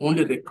security,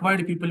 only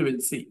required people will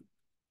see.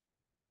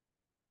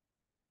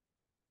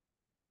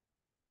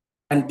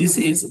 And this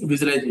is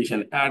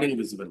visualization, adding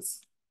visuals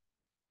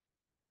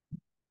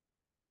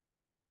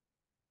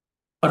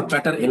for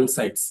better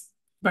insights,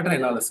 better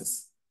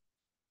analysis.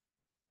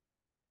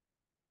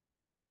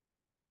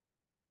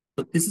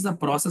 So this is a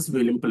process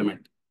we'll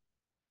implement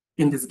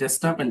in this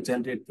desktop and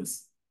generate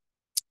this.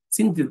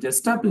 Since the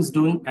desktop is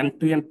doing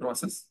end-to-end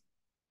process,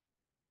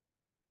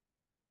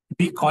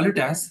 we call it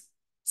as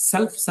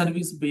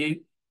self-service BI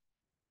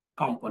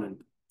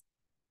component.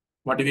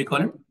 What do we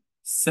call it?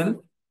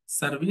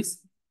 Self-service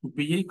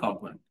BI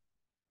component.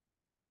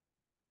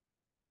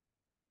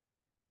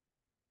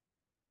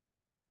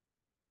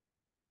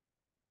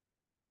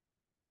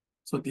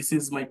 So this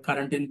is my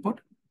current input.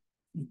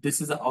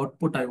 This is the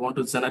output I want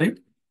to generate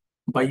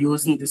by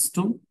using this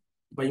tool,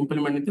 by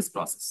implementing this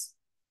process.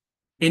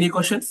 Any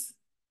questions?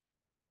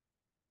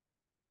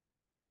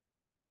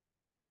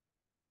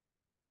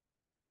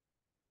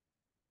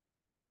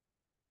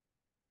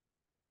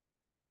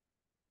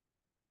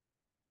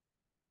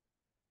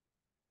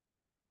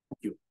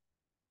 Thank you.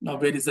 Now,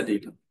 where is the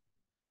data?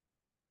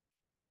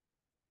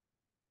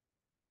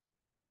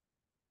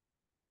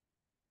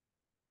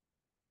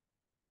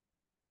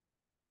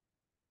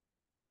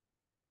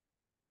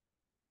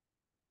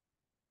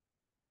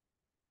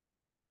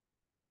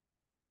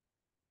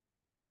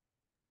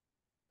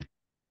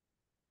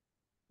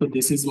 So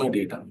this is my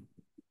data.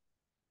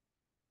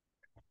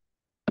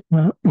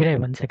 Vinay,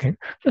 1 second.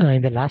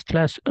 In the last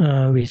class,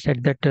 we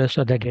said that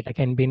so the data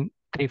can be in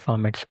three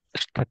formats: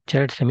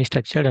 structured,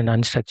 semi-structured, and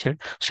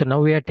unstructured. So now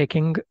we are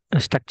taking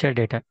structured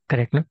data,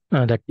 correct? No?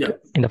 That Yeah,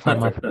 in the form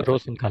perfect, of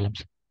rows perfect. and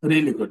columns.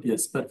 Really good.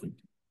 Yes, perfect.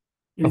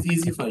 It is Okay,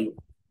 easy thank for you.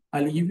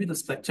 I'll give you the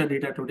structured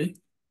data today,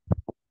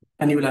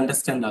 and you will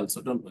understand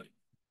also. Don't worry.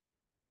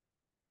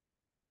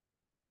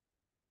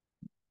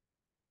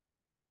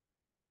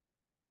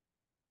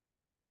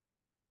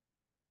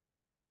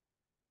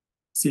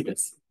 See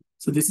this.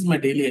 So this is my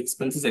daily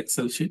expenses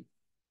Excel sheet.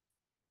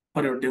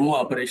 For your demo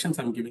operations,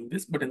 I'm giving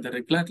this, but in the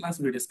regular class,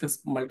 we discuss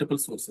multiple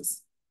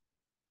sources.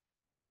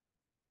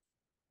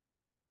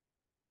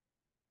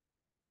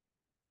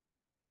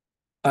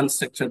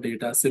 Unstructured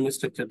data,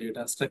 semi-structured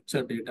data,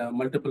 structured data,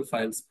 multiple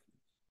files.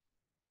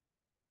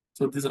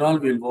 So these are all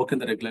we'll work in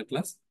the regular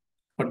class.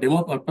 For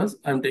demo purpose,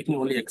 I'm taking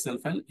only Excel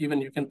file. Even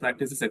you can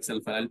practice this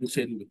Excel file. I'll be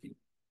sharing with you.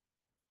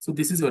 So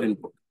this is your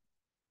input.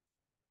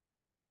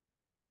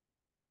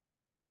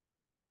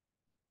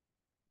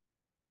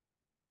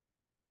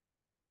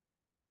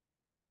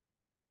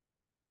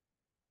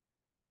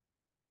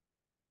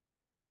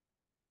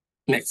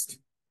 Next.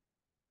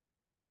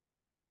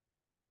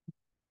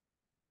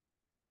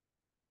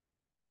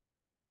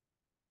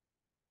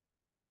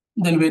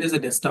 Then where is the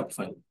desktop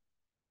file?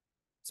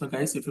 So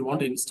guys, if you want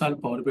to install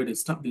Power BI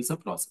Desktop, this is a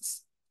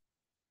process.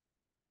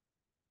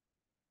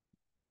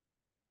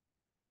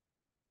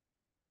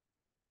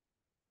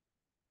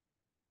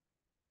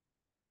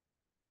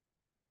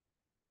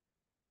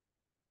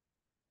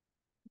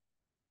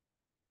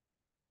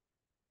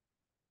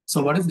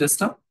 So what is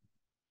desktop?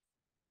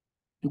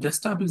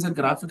 Desktop is a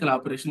graphical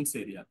operations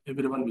area.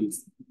 Everyone will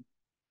see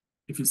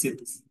if you see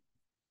this.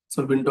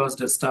 So Windows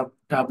desktop,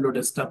 Tableau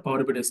desktop,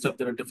 Power BI desktop,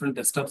 there are different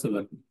desktops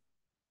available.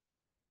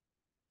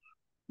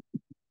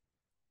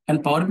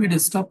 And Power BI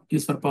desktop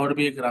is for Power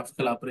BI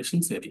graphical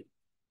operations area.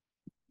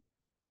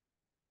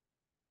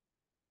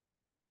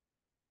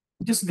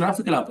 Just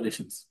graphical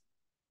operations.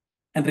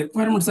 And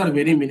requirements are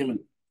very minimal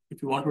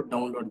if you want to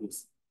download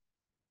this.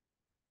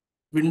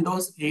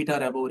 Windows 8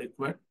 or above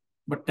required,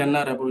 but 10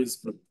 or above is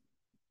good.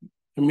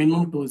 A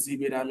minimum 2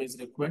 GB RAM is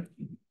required,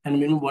 and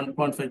minimum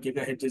 1.5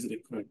 gigahertz is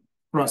required.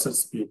 Process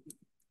speed.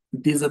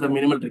 These are the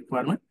minimal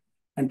requirement.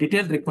 And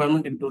detailed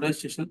requirement in today's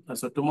session,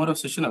 so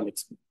tomorrow's session, I'll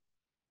explain.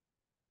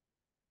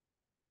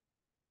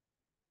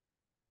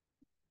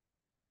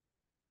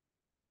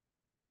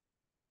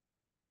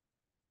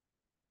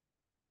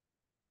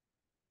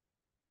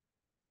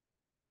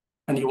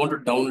 And you want to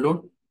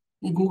download,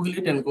 Google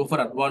it and go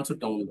for advanced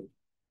download.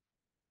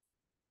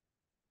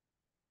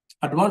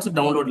 Advanced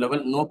download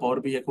level, no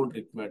Power BI account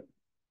required.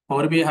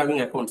 Power BI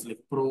having accounts like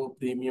Pro,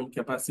 Premium,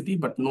 Capacity,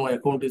 but no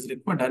account is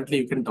required. Directly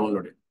you can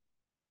download it.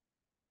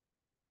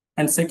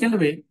 And second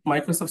way,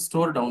 Microsoft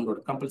Store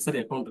download, compulsory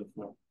account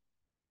required.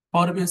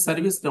 Power BI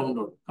service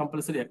download,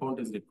 compulsory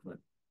account is required.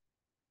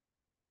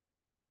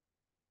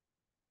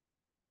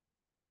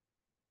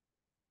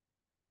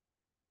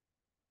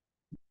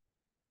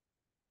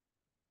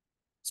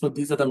 So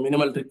these are the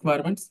minimal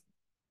requirements.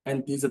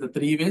 And these are the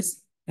three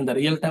ways. In the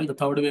real time, the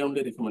third way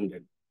only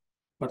recommended.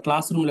 But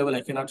classroom level,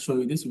 I cannot show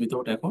you this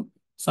without account.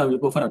 So I will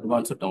go for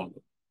advanced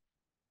download.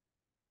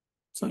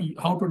 So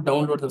how to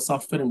download the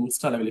software and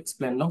install, I will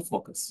explain now.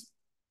 Focus.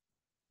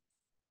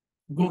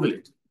 Google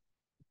it.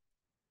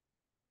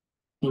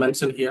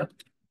 Mention here,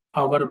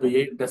 Power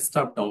BI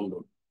desktop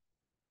download.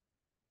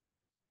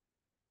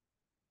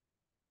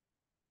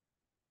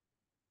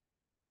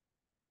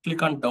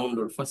 Click on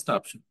download, first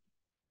option.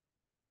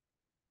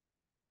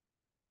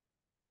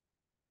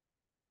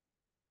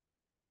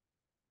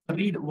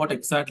 Read what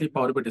exactly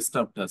Power BI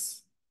desktop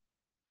does.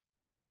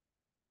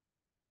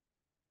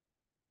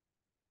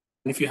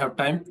 And if you have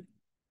time,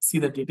 see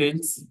the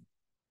details,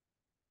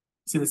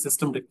 see the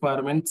system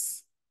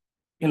requirements,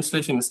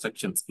 installation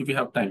instructions, if you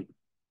have time.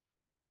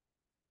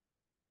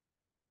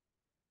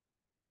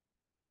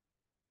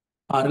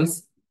 Or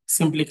else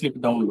simply click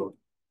download.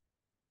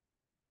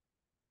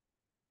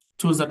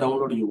 Choose the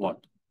download you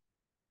want.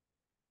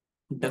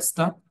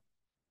 Desktop,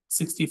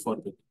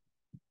 64-bit.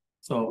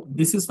 So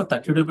this is for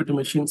 32-bit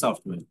machine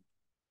software.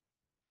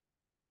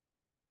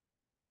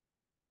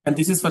 And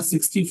this is for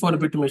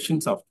 64-bit machine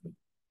software.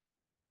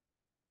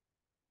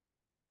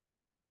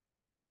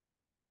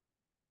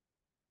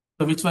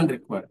 So which one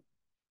required?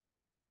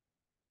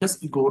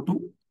 Just go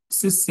to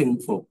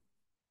sysinfo.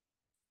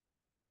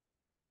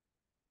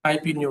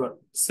 Type in your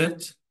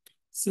search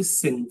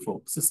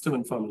sysinfo, system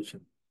information.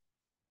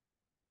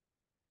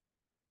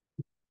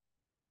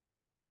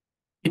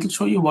 It will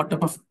show you what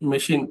type of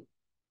machine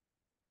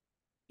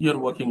you're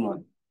working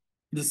on.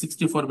 It is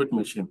 64-bit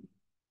machine.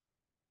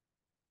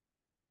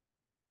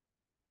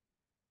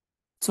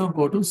 So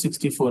go to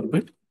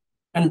 64-bit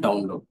and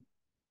download.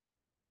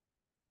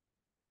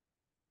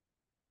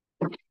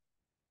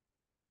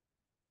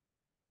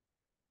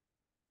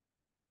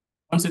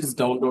 Once it is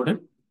downloaded,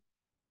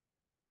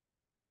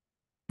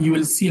 you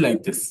will see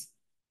like this.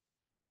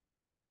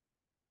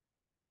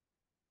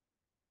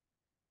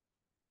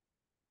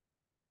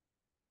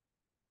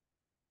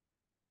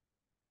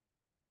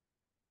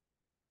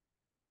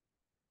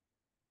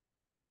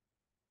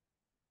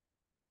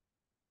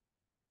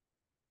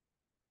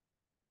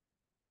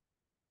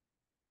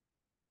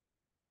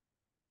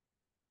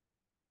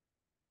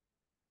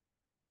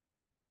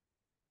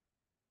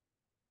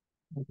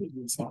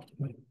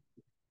 Software.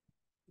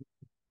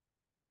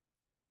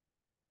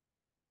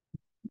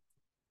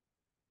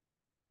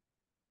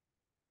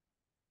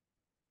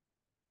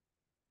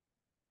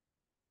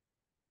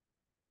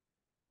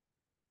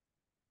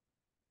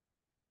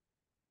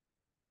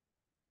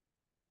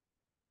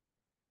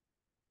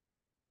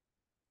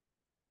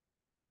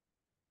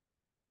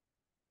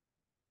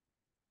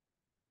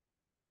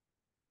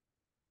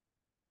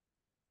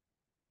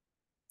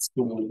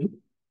 School only.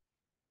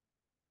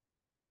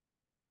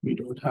 We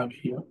don't have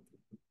here.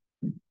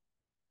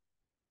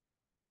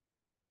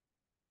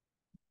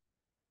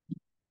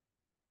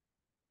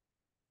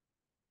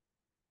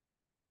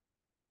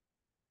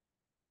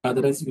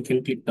 Otherwise, we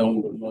can click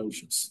download, no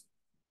issues.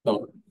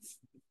 Download.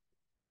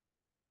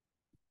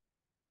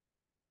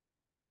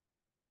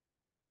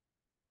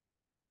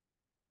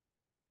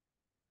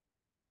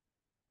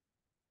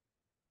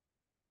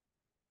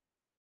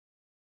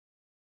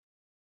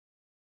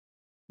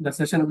 The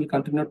session will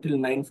continue till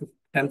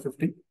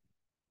 10:50.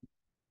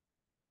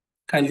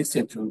 Kindly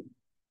stay tuned.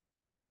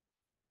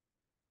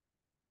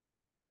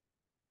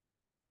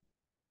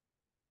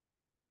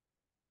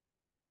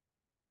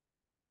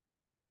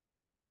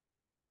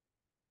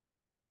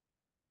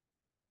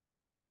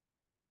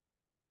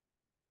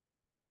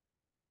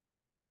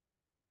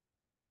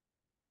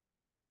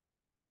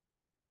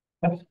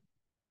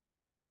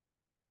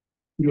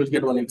 You will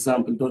get one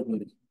example, don't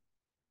worry.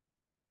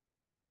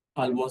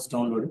 Almost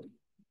downloaded.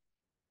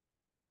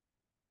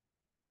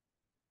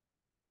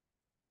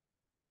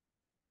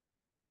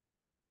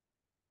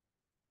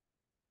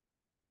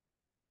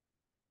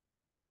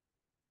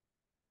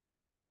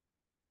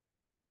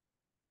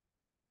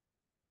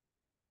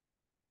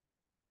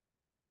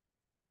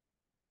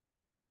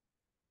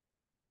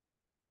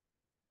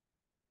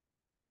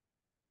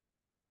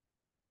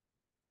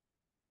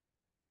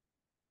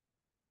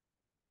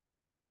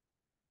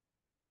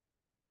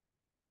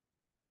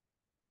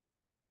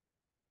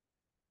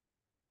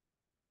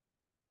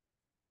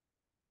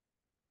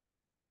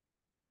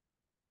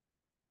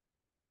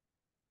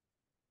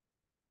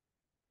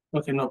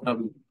 Okay, no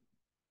problem.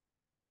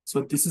 So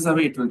this is the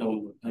way it will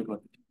download. I got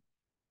it.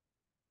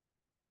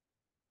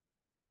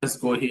 Just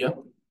go here.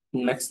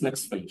 Next,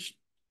 finish.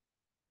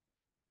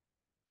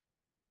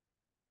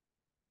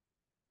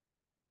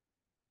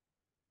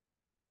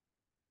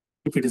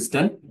 If it is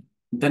done,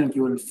 then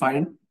you will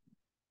find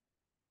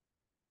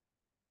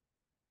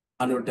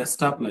on your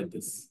desktop like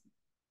this.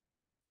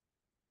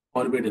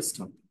 Or by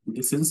desktop.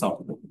 This is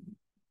software.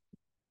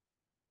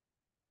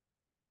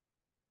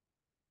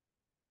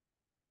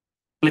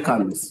 Click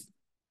on this.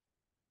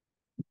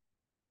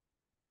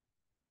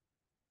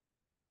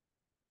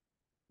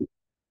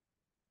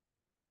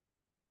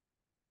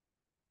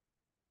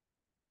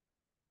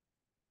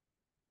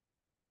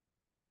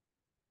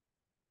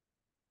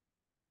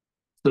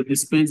 So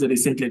this page is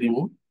recently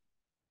removed.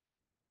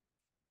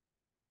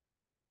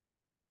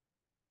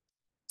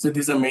 So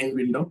this is a main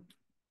window.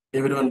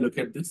 Everyone look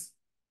at this.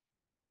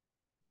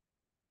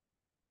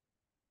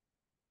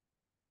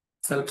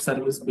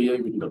 Self-service BI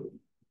window.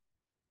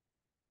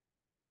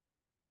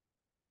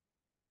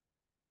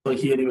 So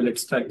here you will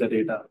extract the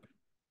data.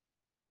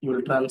 You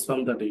will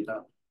transform the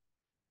data.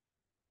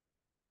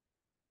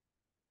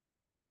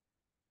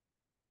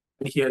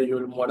 And here you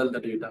will model the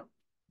data,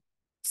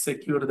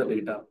 secure the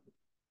data,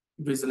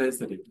 visualize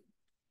the data.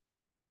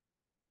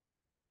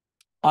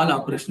 All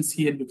operations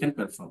here you can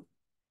perform.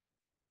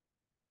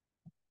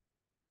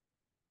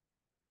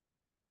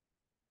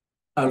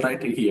 I'll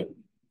write it here.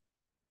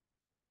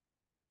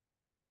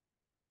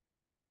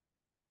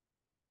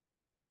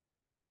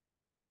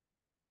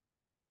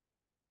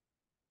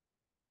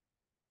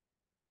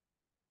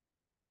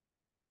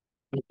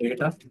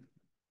 Data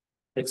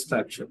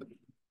extraction,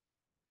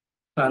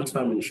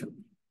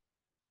 transformation,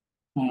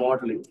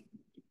 modeling,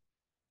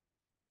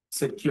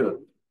 secure,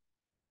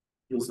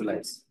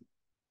 visualize.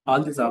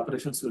 All these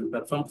operations will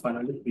perform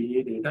finally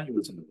VA data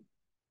usable.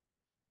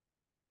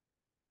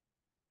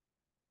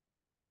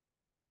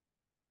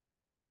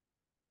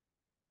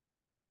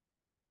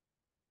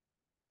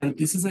 And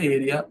this is an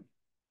area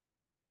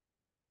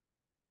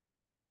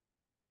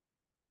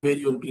where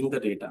you'll bring the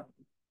data,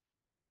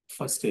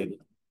 first area.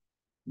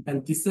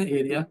 And this is the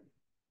area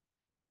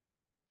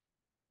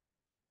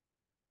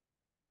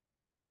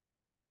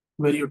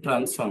where you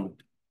transform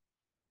it.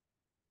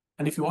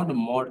 And if you want the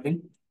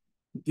modeling,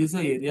 this is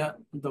the area,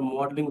 the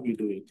modeling we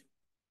do it.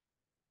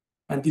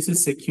 And this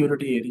is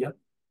security area,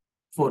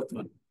 fourth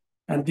one.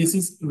 And this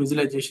is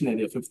visualization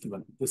area, fifth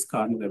one. This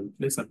corner I will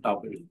place at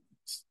top area.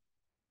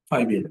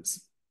 5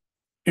 areas.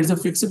 It's a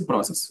fixed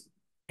process.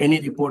 Any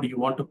report you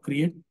want to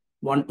create,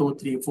 1, 2,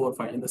 3, 4,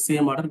 5, in the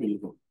same order will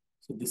go.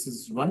 So this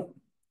is 1,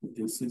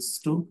 this is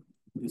 2,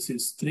 this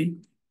is 3,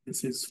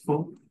 this is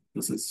 4,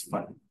 this is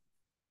 5.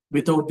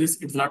 Without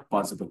this, it's not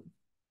possible.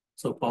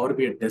 So Power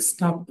BI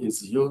desktop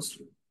is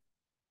used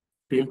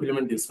to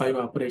implement these 5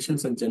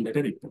 operations and generate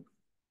a report.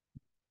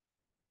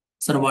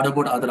 So what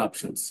about other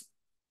options?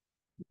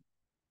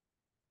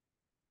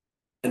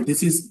 And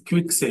this is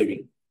quick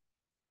saving.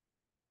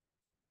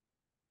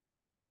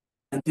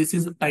 And this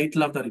is the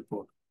title of the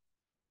report.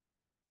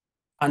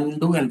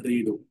 Undo and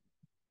redo.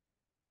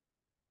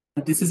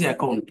 And this is the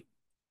account.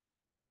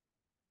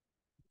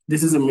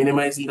 This is a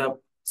minimizing the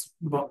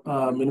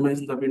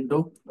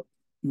window,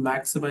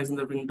 maximizing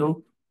the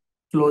window,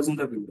 closing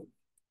the window.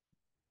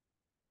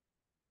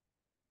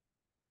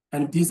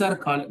 And these are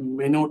called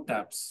menu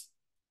tabs.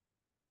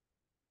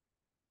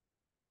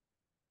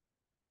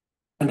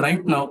 And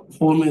right now,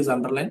 home is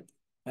underlined,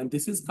 and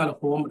this is called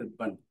home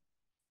ribbon.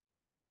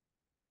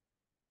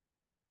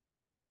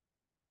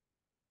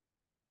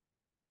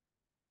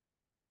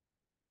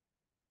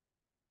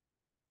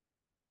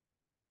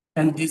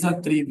 And these are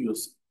 3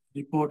 views: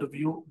 report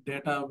view,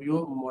 data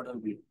view, model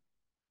view.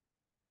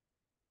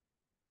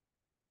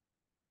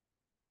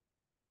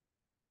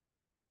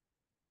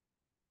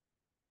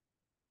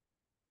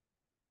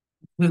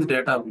 This is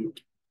data view.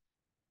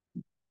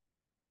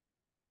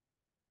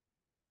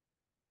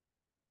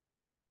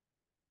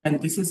 And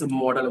this is a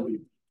model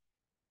view.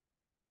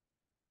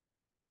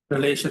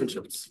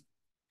 Relationships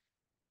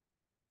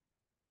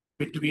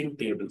between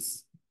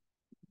tables.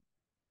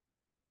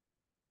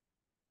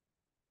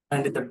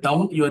 And at the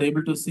down, you are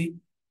able to see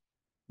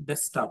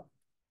desktop.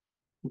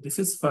 This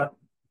is for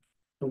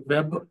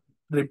web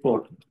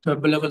report,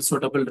 web level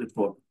suitable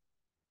report.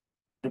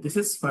 And this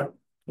is for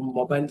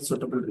mobile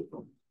suitable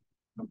report.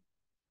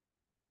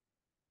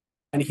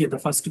 And here the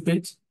first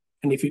page.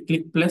 And if you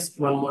click plus,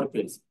 one more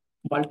page,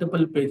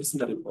 multiple pages in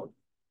the report.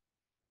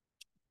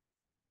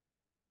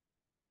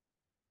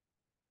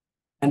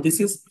 And this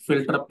is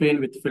filter pane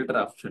with filter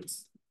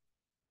options.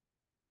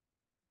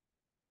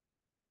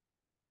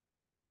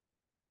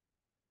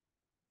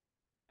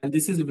 And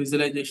this is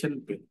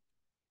visualization pane.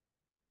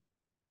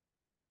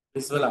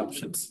 Visual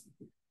options.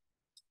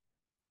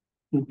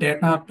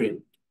 Data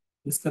pane.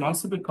 This can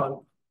also be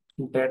called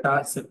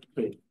data set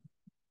pane.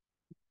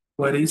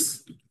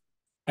 Queries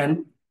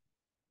and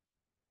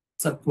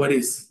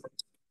subqueries,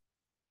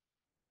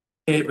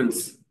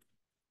 tables,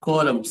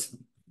 columns,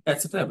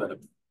 etc.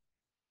 available.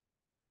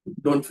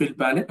 Don't feel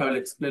panic. I will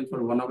explain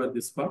for 1 hour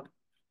this part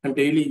and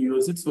daily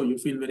use it so you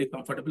feel very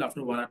comfortable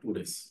after 1 or 2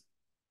 days.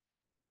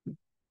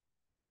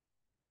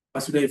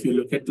 First day, if you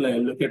look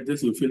at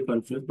this, you feel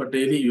confused, but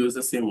daily use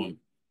the same one.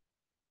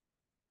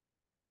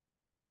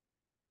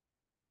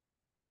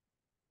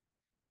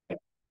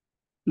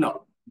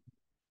 Now,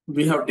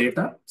 we have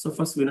data. So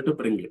first we need to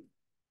bring it.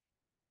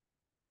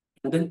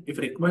 And then if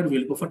required,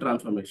 we'll go for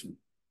transformation.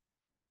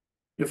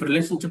 If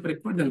relationship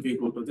required, then we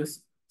go to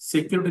this.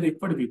 Security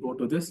required, we go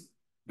to this.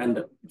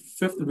 And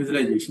fifth,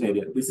 visualization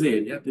area. This is the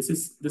area.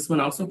 This one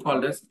also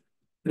called as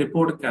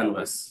report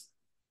canvas.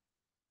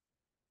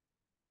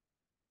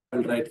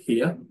 I'll write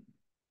here.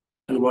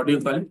 And what do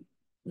you call it?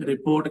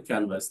 Report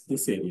canvas,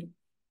 this area.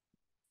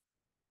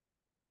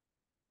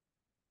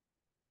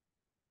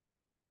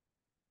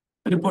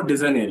 Report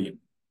design area.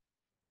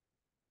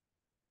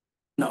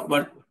 Now,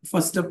 but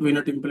first step we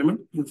need to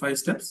implement in 5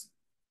 steps.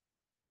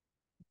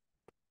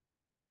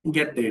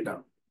 Get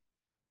data.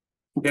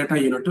 Data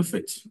you need to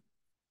fetch.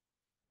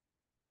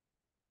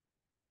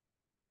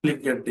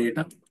 Click get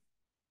data.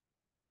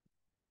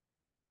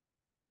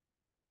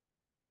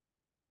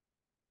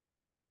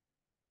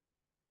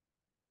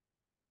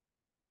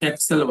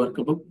 Excel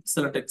workbook.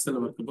 Select Excel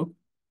workbook.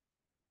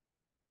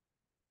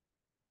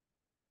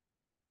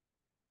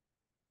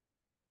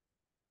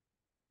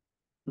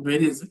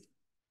 Where is it?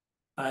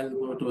 I'll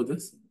go to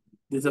this.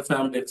 This is a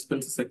family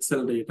expenses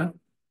Excel data.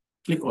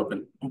 Click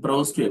open.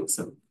 Browse to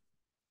Excel.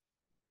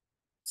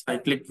 So I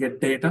click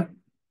get data.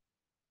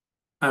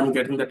 I'm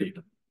getting the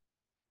data.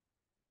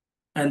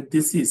 And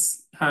this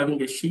is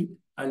having a sheet.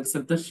 I'll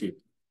set the sheet.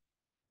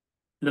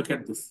 Look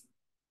at this.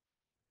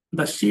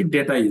 The sheet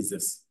data is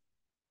this.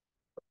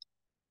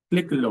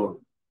 Click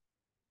load.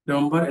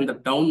 Remember, in the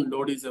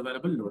download is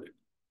available, load it.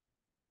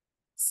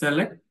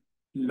 Select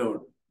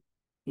load.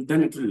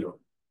 Then it will load.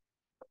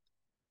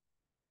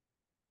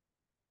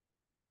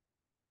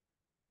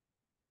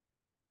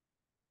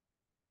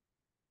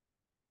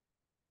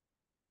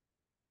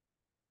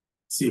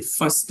 See,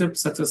 first step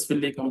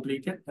successfully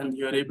completed, and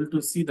you are able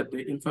to see the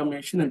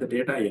information in the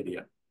data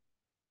area.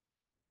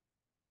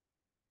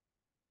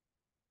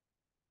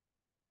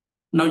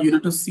 Now you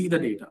need to see the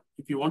data.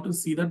 If you want to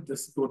see that,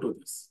 just go to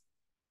this.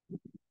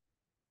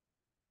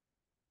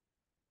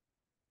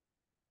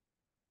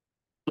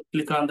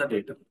 Click on the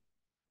data.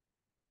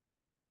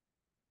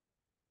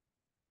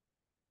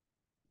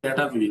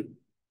 Data view.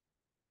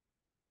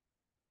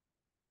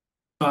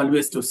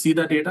 Always to see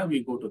the data,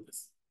 we go to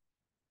this.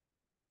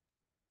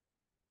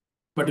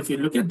 But if you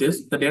look at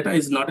this, the data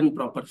is not in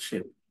proper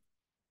shape.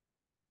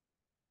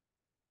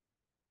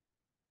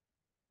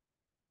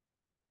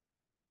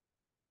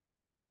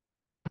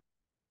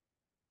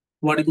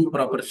 What do you mean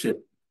proper shape?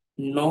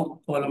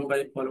 No column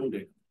by column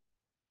data.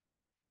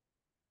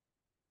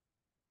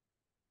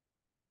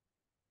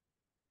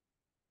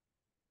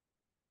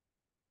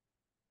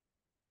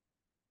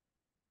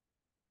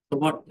 So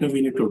what do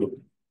we need to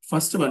do?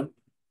 First one,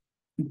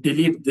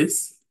 delete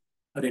this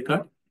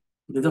record.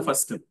 This is the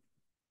first step.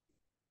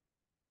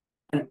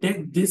 And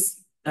take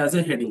this as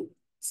a heading.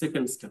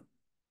 Second step.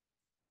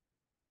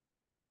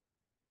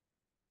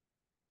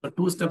 So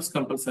two steps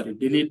compulsory.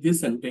 Delete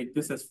this and take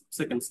this as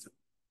second step.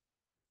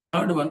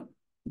 Third one,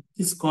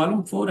 this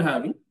column 4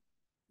 having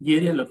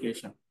area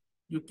location.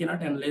 You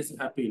cannot analyze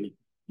happily.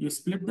 You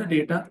split the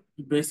data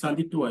based on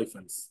the two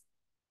hyphens.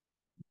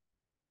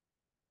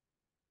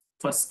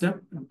 First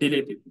step,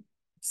 delete it.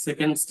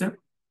 Second step,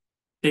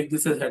 take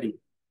this as heading.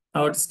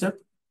 Third step,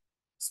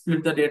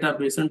 split the data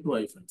based on two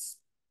hyphens.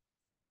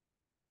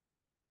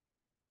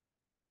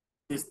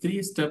 These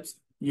three steps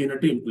you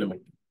need to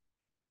implement.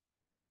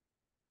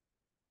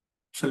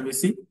 Shall we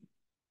see?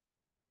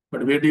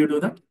 But where do you do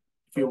that?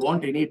 If you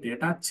want any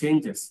data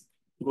changes,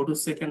 go to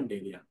second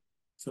area.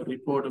 So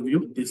report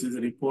view, this is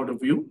report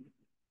view,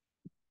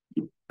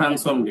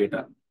 transform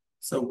data.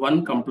 So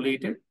one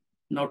completed,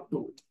 now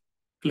two.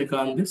 Click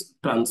on this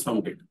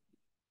transform data.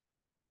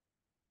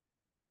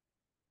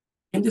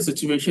 In this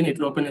situation, it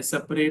will open a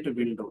separate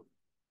window.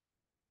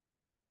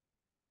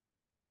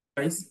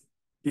 Guys,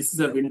 this is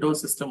a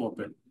Windows system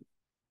open.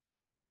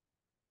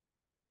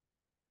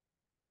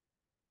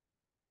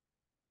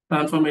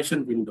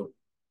 Transformation window.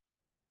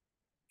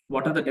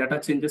 What are the data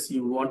changes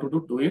you want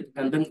to do it,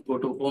 and then go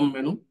to home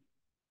menu,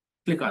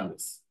 click on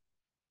this.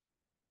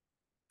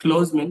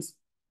 Close means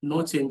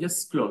no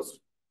changes, closed.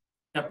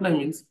 Apply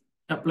means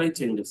apply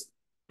changes,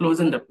 close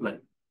and apply.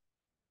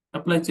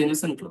 Apply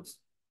changes and close.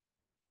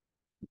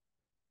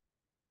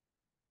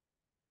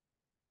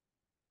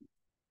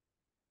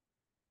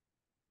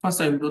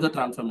 First, I will do the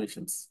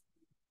transformations.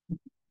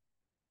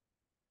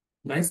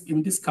 Guys,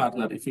 in this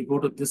corner, if you go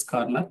to this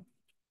corner,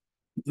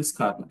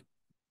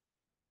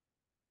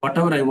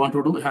 whatever I want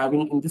to do,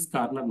 having in this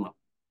corner now.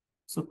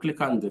 So click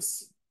on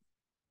this.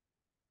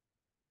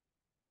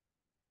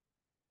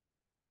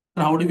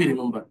 So how do we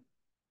remember?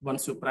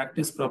 Once you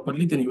practice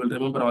properly, then you will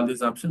remember all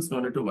these options,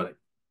 no need to worry.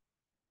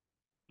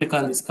 Click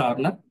on this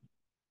corner,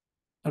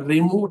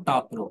 remove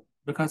top row,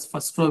 because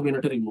first row we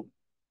need to remove.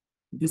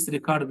 This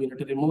record we need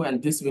to remove,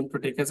 and this we need to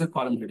take as a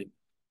column heading.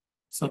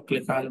 So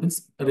click on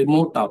this,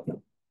 remove top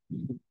row.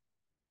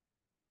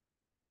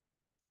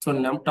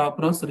 So top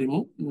rows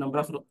remove, number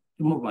of rows,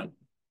 remove one.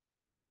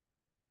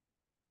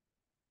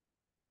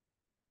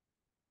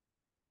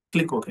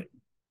 Click OK.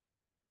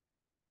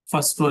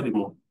 First row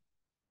remove.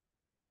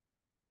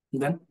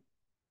 Then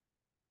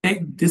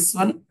take this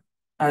one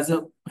as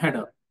a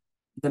header,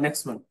 the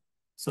next one.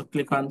 So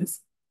click on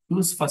this,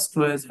 use first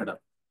row as header.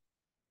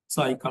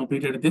 So I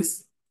completed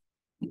this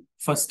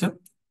first step.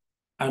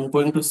 I'm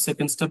going to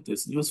second step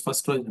this, use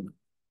first row as header.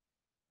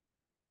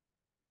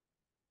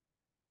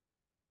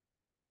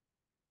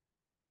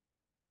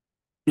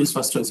 Use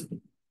first row as header.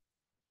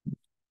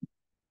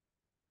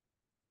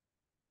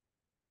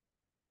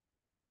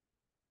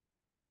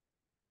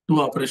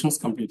 Two operations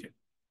completed.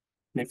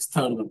 Next,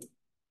 third one.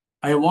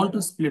 I want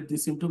to split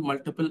this into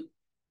multiple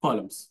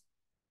columns.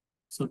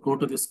 So go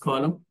to this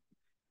column,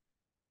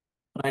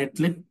 right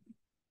click,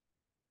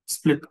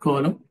 split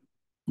column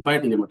by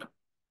delimiter.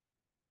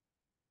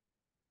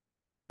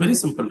 Very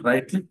simple,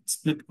 right click,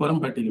 split column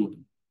by delimiter.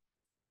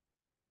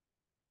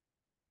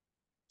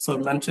 So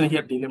mention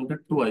here delimiter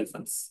two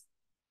hyphens.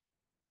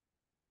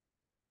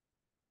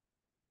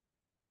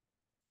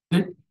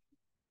 Split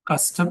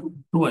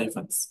custom two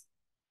hyphens.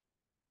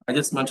 I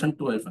just mentioned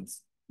two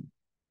hyphens.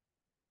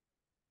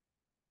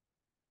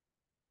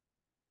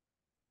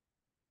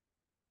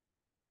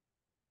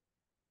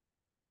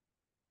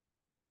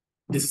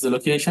 This is the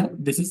location,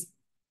 this is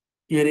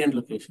area and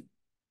location.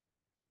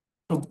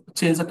 So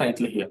change the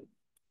title here.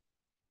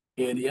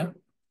 Area,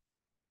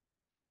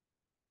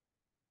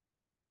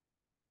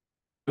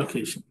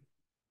 location.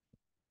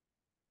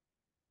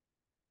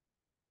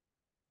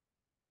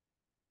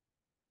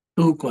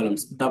 Two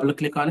columns. Double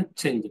click on it,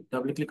 change it.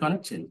 Double click on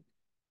it, change it.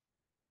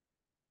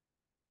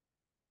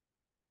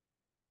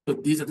 So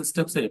these are the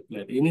steps I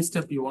applied. Any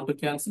step you want to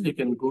cancel, you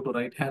can go to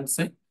right hand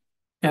side,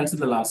 cancel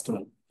the last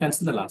one,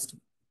 cancel the last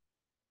one.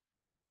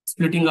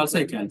 Splitting also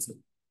I cancel.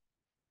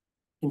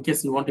 In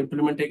case you want to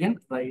implement again,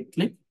 right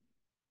click,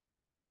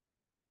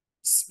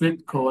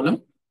 split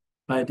column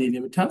by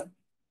delimiter.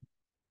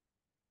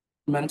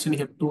 Mention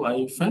here two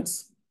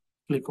hyphens,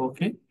 click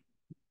OK.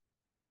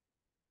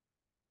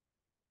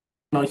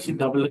 Now here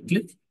double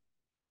click,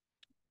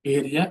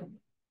 area,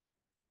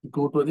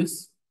 go to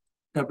this,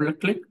 double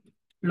click,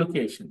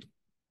 location.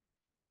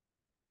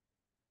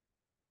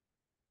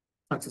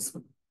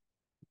 Successful.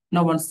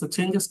 Now once the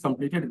change is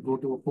completed, go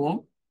to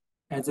home.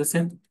 As I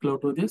said, go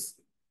to this,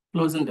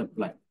 close and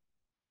apply.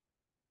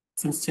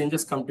 Since change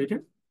is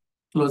completed,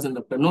 close and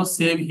apply. No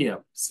save here.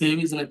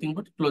 Save is nothing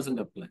but close and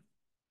apply.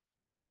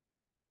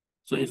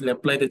 So it will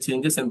apply the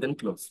changes and then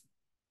close.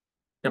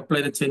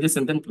 Apply the changes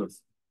and then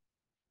close.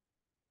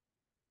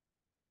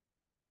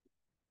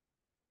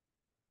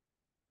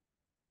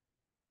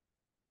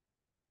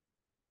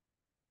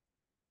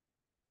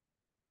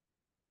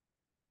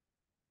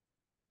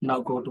 Now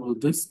go to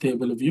this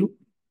table view.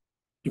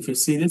 If you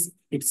see this,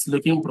 it's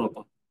looking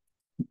proper.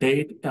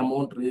 Date,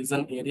 amount,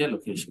 reason, area,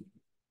 location.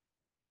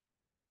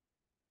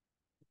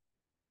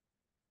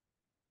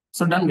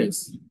 So done,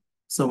 guys.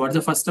 So what's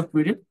the first step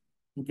we did?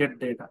 Get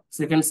data.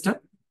 Second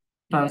step,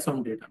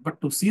 transform data.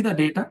 But to see the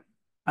data,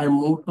 I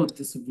move to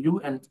this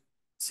view and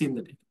see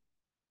the data.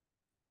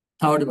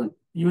 Third one,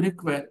 you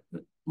require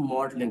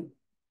modeling.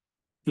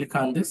 Click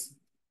on this.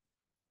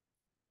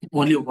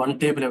 Only one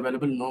table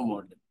available, no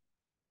modeling.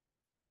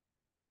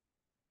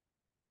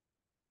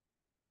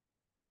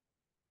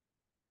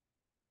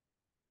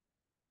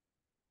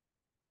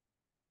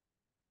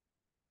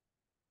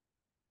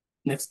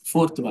 Next,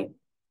 fourth one,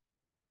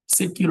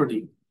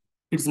 security.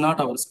 It's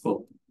not our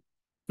scope.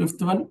 Fifth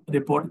one,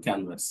 report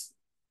canvas.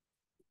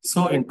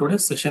 So in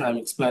today's session, I'm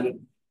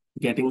explaining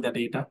getting the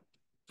data,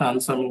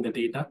 transforming the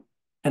data,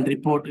 and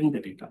reporting the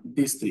data.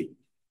 These three,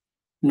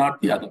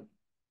 not the other.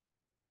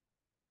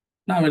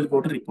 Now I will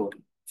go to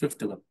reporting,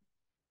 fifth one.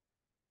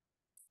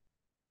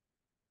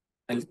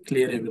 I'll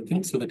clear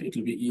everything so that it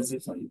will be easy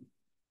for you.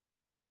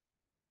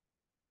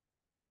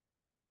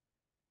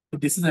 So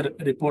this is a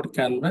report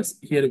canvas.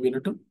 Here we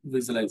need to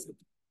visualize it.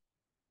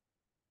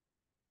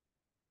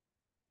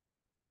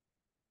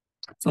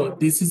 So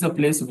this is a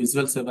place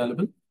visuals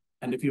available.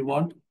 And if you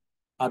want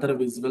other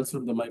visuals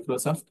from the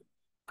Microsoft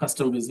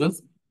custom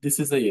visuals, this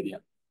is the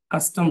area.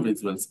 Custom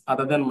visuals,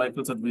 other than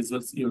Microsoft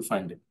visuals, you will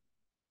find it.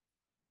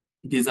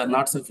 These are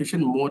not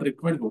sufficient, more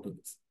required, go to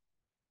this.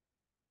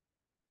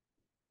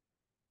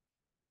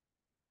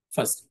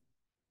 First,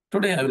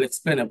 today I will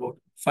explain about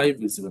 5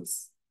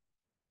 visuals.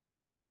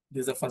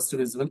 This is the first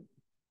visual,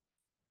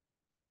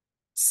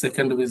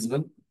 second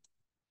visual,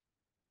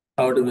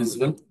 third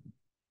visual,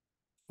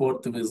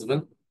 fourth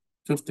visual,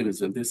 fifth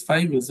visual. These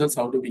 5 visuals,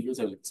 how do we use,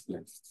 I will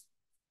explain.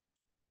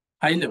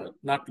 High level,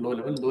 not low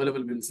level. Low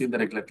level we'll see in the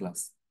regular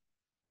class.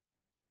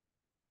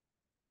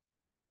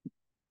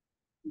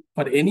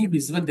 For any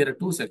visual, there are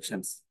 2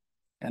 sections.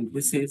 And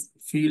this is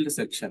field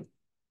section,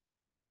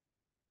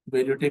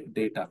 where you take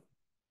data.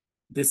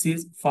 This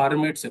is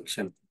format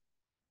section,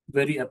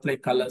 where you apply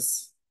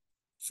colors,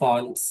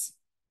 fonts,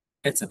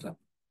 etc.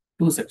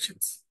 2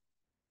 sections.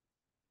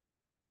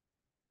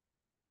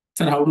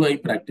 Sir, how do I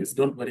practice?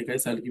 Don't worry,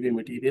 guys. I'll give you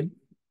material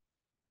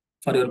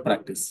for your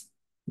practice.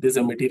 This is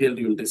a material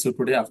you will receive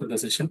today after the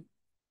session.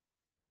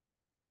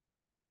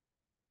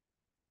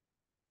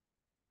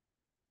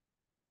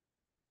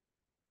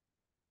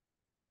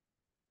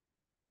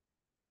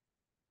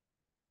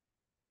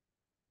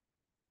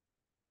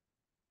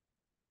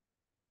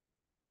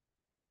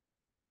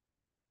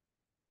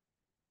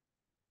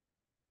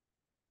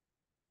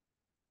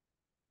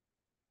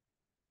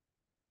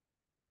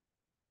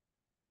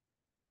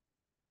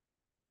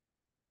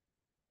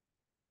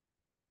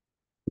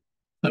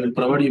 I will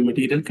provide you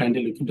material.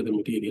 Kindly look into the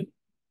material.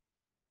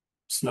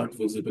 It's not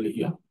visible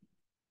here.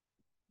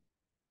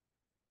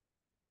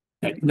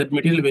 Right. In that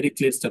material, very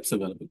clear steps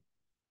available.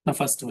 Now,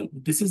 first one,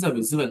 this is a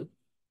visual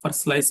for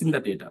slicing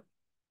the data.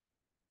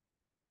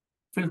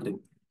 Filtering.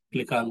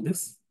 Click on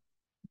this.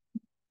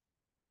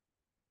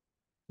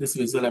 This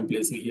visual I'm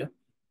placing here.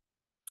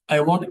 I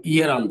want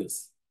year on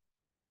this.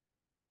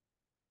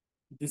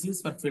 This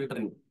is for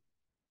filtering.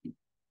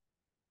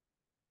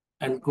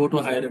 And go to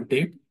higher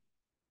date.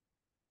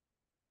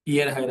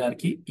 Year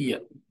hierarchy, year.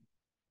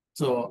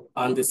 So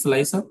on this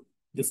slicer,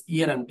 this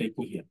year I'm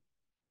taking here.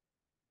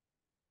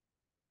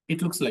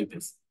 It looks like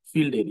this,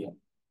 field area.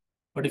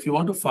 But if you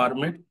want to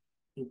format,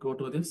 you go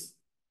to this.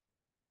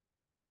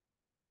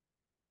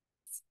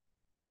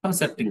 Now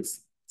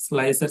settings,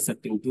 slicer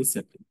setting, this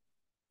setting.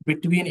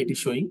 Between it is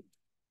showing,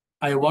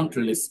 I want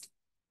list.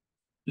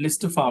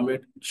 List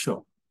format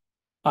show.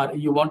 Or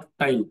you want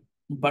tile,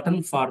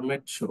 button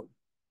format show.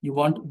 You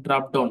want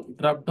drop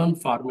down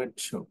format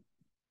show.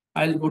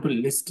 I'll go to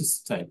list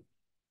style.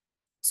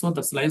 So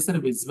the slicer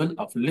visual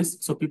of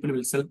list, so people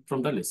will select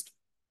from the list.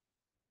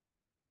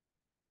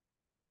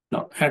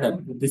 Now header,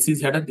 this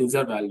is header, these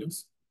are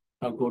values.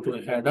 Now go to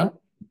a header,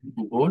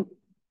 bold,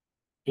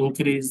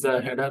 increase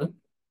the header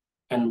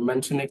and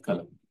mention a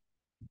color.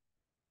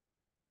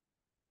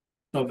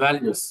 Now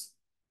values,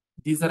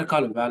 these are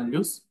called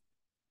values,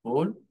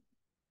 bold,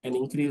 and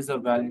increase the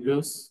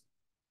values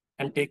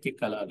and take a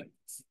color like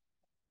this.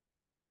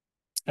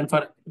 And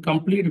for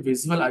complete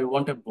visual, I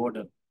want a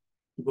border.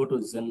 Go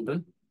to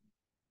general,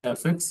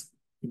 FX,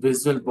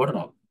 visual border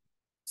on,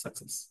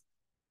 success.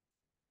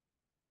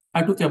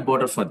 I took a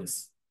border for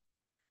this.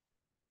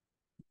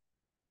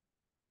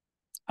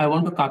 I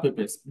want to copy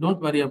paste.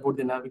 Don't worry about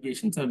the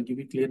navigations. I will give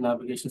you clear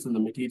navigations on the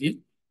material.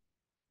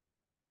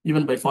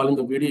 Even by following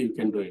the video, you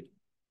can do it.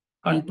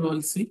 Control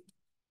C,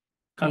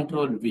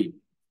 Control V.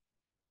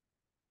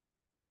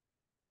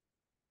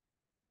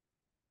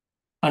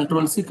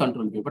 Control C,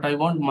 Control V. But I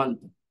want month.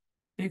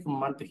 Take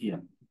month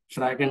here.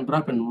 Drag and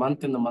drop and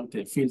month in the month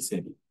fields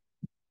area.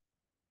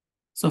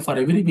 So for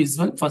every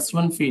visual, first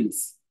one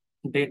fields,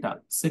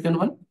 data. Second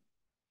one,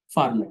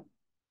 format.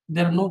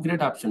 There are no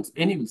great options,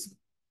 any visual.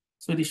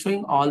 So it is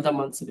showing all the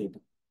months data.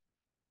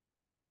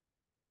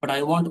 But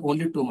I want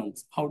only 2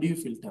 months. How do you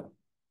filter?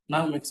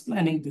 Now I'm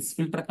explaining this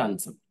filter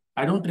concept.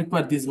 I don't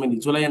require these many.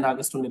 July and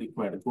August only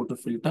required. Go to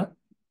filter.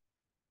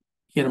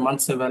 Here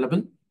months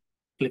available.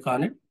 Click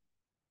on it.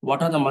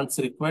 What are the months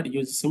required?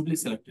 You simply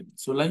select it.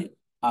 July,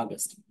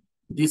 August.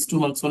 These 2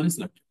 months only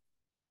selected.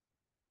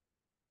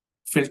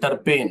 Filter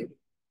pane.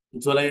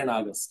 July and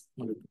August.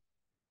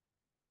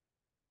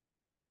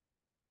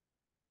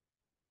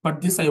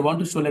 But this I want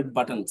to show like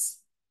buttons.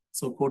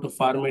 So go to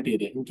format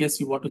area. In case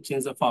you want to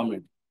change the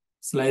format.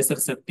 Slicer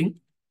setting,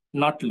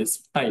 not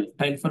list,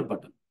 tile for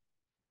button.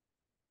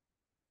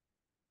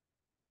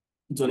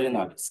 July and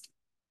August.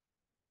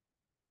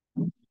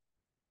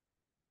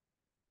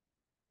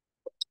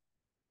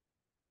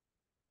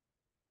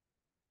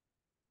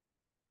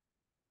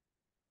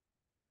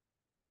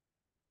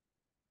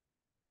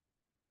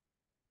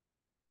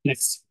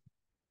 Next,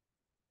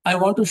 I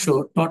want to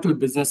show total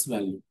business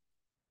value.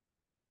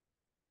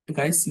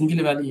 Guys,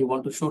 single value you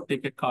want to show,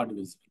 take a card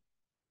visual.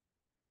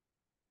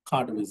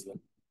 Card visual.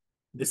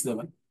 This is the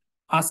one.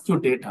 Ask your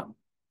data.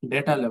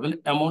 Data level,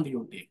 amount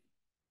you take.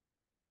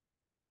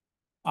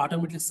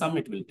 Automatically sum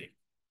it will take.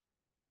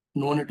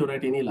 No need to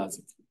write any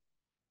logic.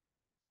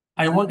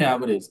 I want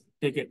average.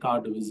 Take a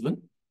card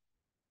visual.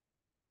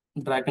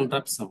 Drag and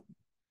drop sum.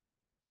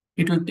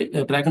 It will take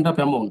drag and drop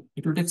amount.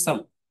 It will take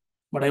sum.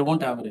 But I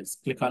want average.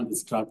 Click on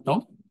this drop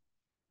down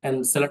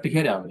and select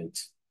here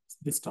average.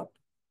 This top.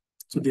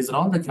 So these are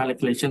all the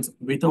calculations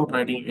without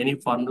writing any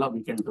formula,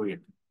 we can do it.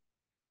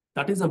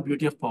 That is the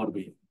beauty of Power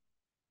BI.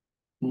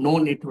 No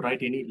need to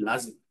write any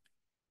logic.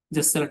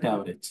 Just select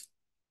average.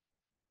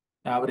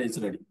 Average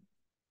ready.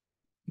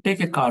 Take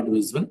a card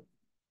visual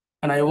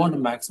and I want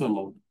maximum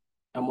amount.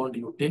 Amount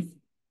you take,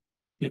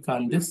 click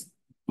on this,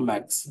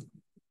 max.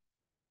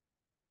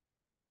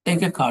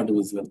 Take a card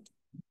visual.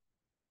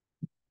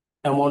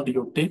 Amount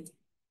you take,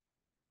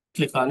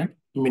 click on it,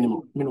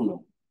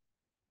 minimum.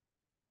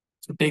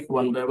 So take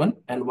one by one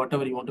and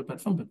whatever you want to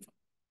perform.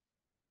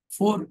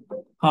 4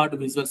 card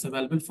visuals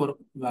available for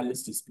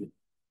values display.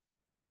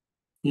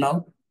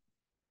 Now,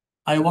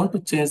 I want to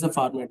change the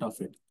format of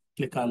it.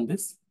 Click on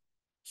this.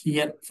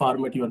 Here,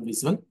 format your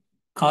visual.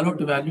 Call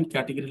out value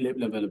category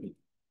label available.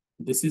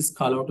 This is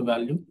call out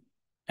value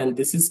and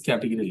this is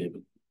category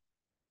label.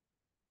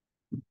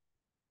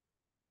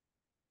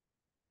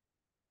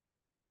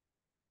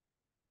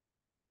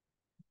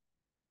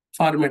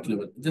 Format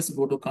level. Just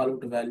go to call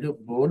out value,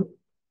 bold.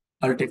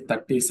 I'll take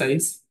 30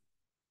 size.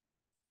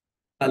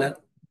 Color,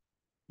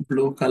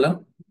 blue color.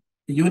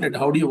 Unit,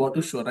 how do you want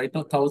to show? Right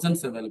now,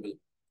 thousands available.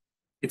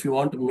 If you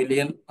want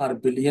million or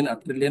billion or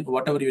trillion,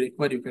 whatever you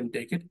require, you can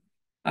take it.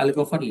 I'll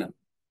go for none.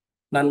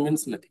 None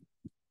means nothing.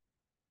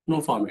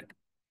 No format.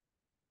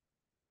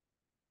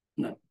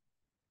 None.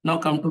 Now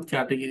come to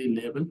category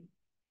label,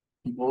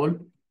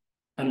 bold,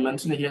 and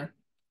mention here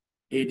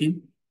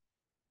 18.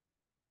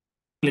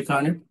 Click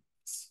on it.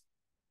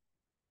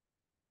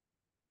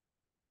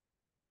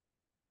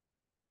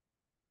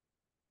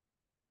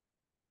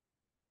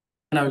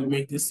 And I will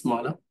make this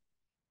smaller.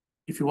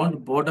 If you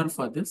want border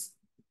for this,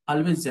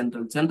 always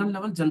general. General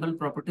level, general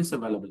properties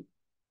available.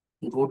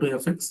 Go to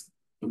FX,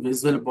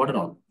 visual border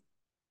on.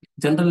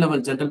 General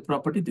level, general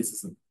property, this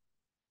is it.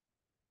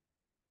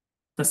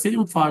 The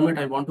same format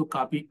I want to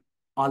copy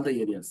all the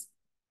areas.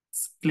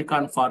 Click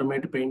on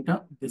format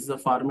painter. This is a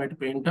format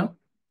painter.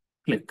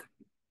 Click.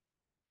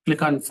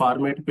 Click on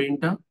format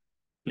painter.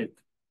 Click.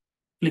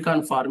 Click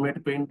on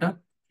format painter.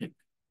 Click.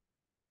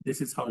 This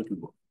is how it will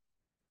go.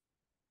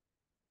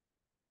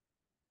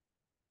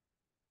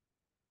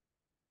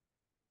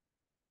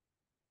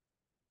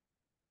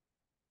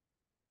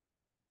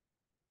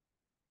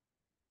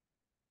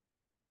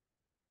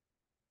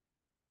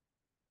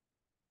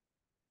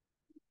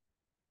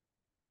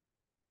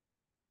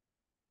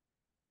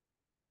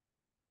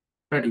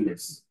 Ready,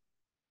 guys.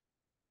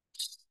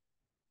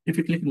 If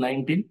you click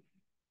 19,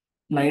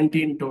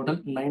 19 total,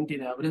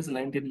 19 average,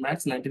 19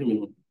 max, 19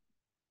 minimum.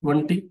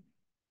 20,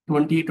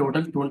 20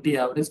 total, 20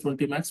 average,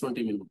 20 max,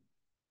 20 minimum.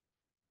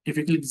 If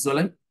you click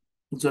Zolay,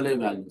 Zolay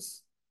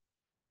values.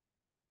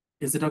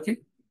 Is it okay?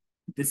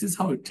 This is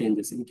how it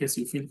changes. In case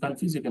you feel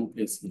confused, you can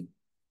place here.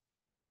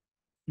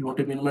 You want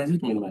to minimize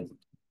it, minimize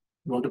it.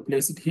 You want to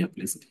place it here,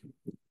 place it here.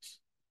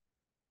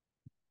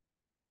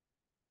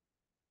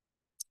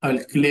 I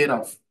will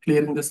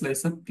clearing the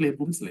slicer,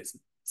 clearing the slicer.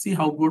 See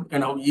how good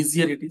and how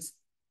easier it is.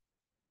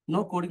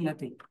 No coding,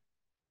 nothing.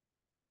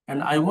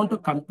 And I want to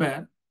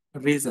compare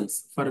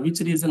reasons. For which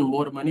reason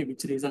more money,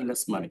 which reason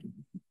less money.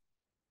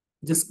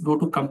 Just go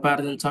to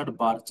comparison chart,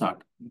 bar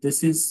chart.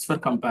 This is for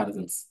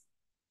comparisons.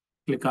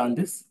 Click on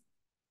this.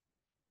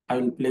 I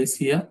will place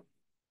here.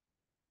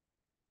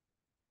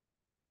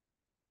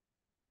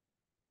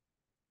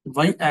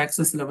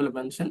 Y-axis level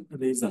mention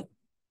reason.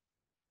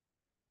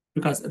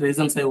 Because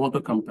reasons I want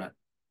to compare.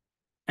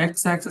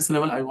 X-axis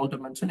level I want to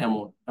mention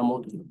amount.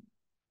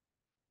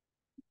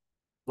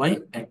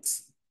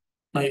 Y-X.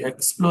 Now you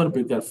explore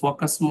bigger.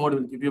 Focus mode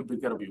will give you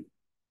bigger view.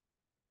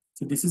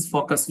 So this is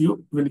focus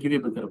view, will give you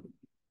bigger view.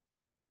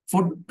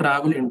 Food,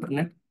 travel,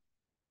 internet,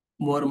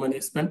 more money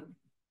spent.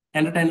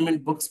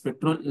 Entertainment, books,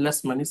 petrol,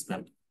 less money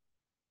spent.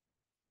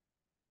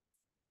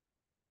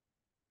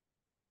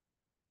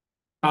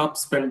 Top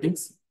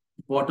spendings,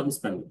 bottom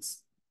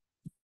spendings.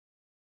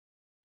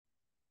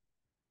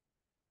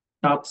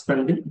 Top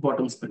spending,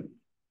 bottom spending.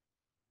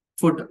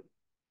 Food,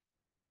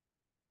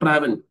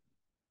 travel,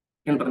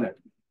 internet,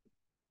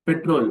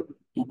 petrol,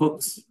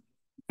 books,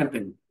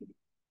 entertainment.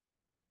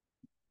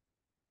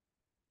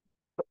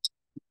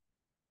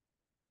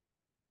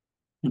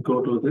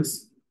 Go to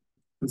this,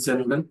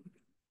 general,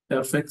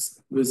 FX,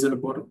 visual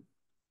border.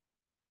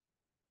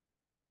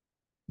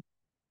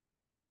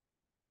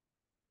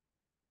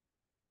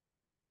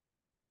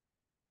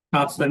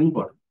 Top spending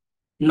border.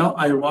 Now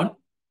I want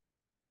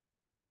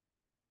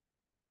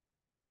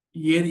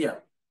area.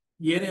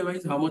 Area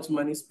wise, how much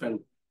money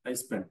spent? I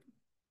spent.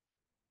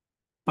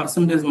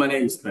 Percentage money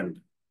I spent.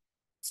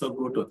 So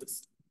go to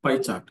this pie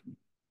chart.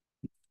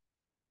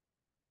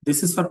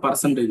 This is for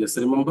percentages.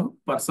 Remember,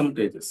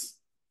 percentages.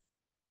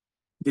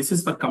 This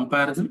is for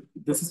comparison.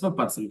 This is for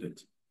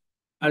percentage.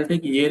 I'll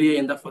take area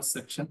in the first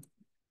section.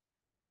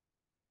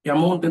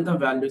 Amount in the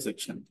value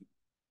section.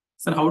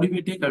 Sir, how do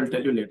we take? I will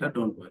tell you later.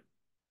 Don't worry.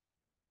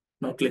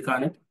 Now click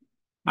on it.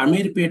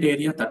 Amirpet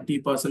area,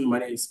 30%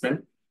 money is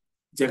spent.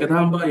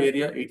 Jagadamba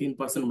area,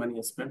 18% money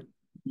is spent.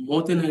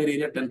 Motinagar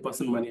area,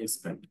 10% money is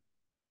spent.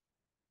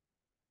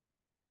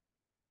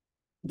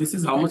 This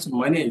is how much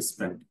money is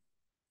spent.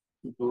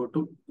 Go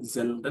to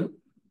general,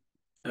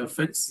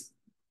 FX.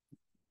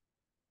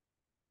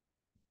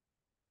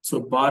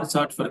 So bar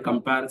chart for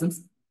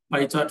comparisons,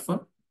 pie chart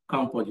for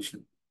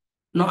composition.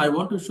 Now I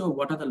want to show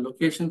what are the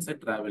locations I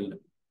traveled.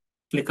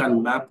 Click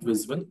on map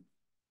visual.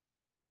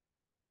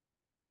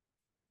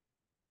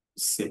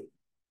 Say.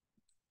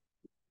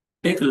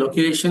 Take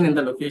location in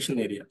the location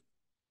area.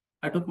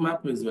 I took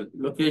map visual,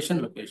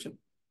 location.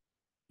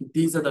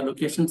 These are the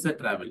locations I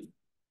traveled.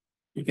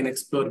 You can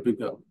explore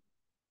bigger.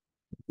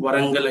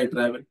 Warangal I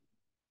traveled,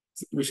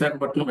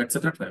 Vishakhapatnam,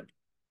 etc. travel.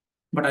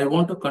 But I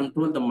want to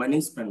control the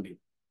money spending.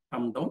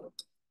 Come down,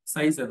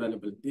 size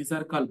available. These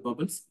are called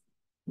bubbles.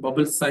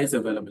 Bubble size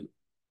available.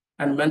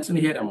 And mention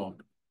here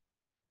amount.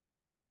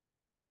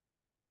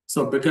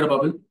 So bigger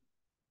bubble,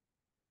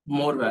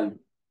 more value.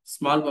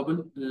 Small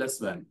bubble, less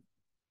value.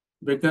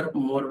 Bigger,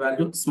 more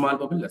value. Small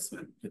bubble, less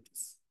value. Like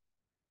this.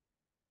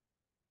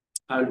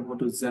 I will go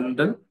to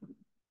general,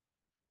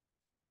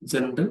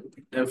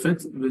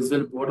 FX,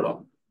 visual border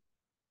on.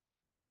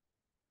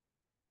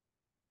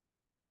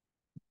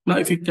 Now,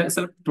 if you can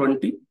select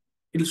 20,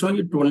 it will show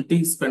you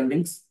 20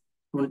 spendings,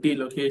 20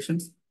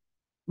 locations,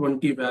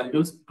 20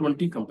 values,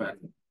 20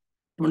 comparison.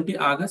 20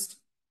 August,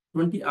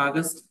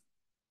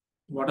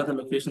 what are the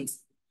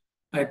locations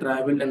I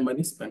traveled and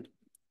money spent?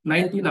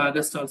 19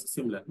 August also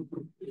similar.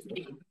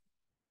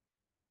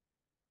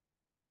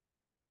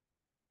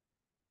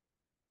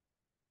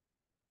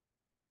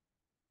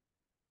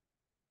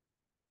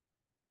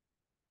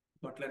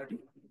 Got clarity?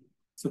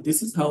 So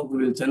this is how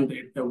we will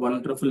generate a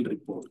wonderful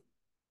report.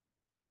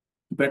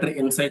 Better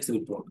insights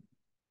report.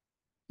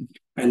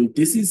 And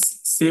this is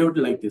saved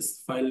like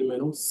this. File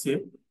menu,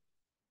 save.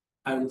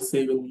 I will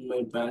save in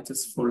my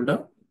batches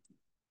folder.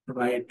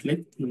 Right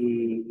click,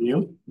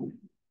 new,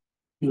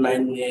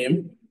 9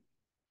 a.m.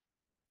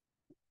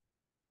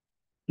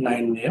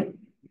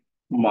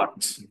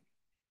 March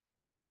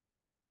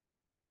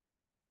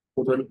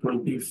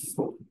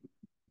 2024.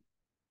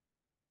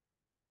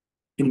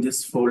 In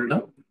this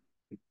folder,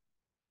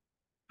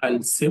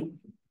 I'll save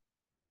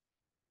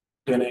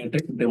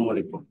generated demo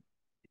report.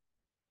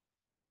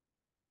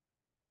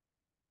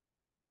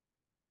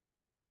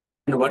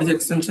 And what is the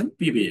extension?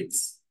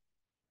 PBX.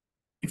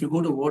 If you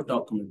go to Word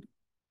document,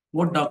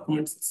 what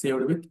documents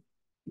saved with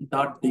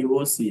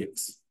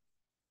 .docx.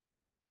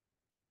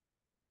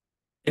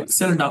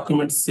 Excel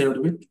documents saved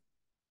with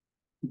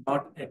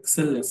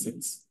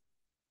 .xlsx.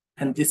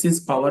 And this is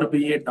Power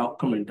BI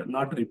document,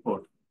 not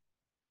report.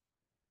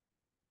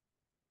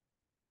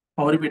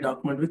 Power BI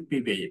document with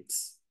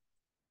PBIX.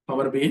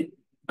 Power BI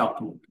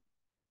document.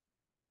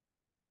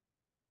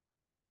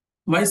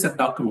 Why is a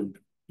document?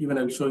 Even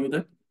I will show you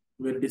that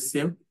where it is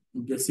saved.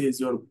 This is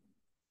your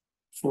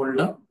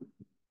folder.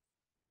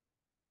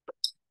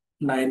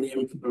 9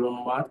 a.m.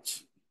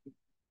 March.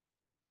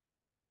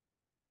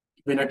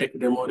 Vinay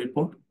demo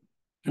report.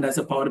 And as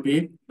a Power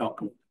BI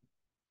document.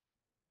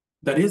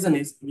 The reason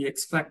is we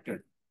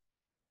extracted,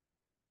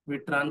 we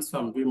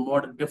transformed, we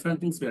modeled different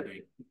things we are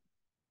doing.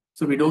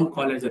 So we don't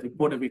call it as a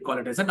report, we call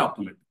it as a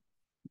document.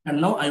 And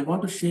now I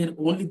want to share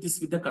only this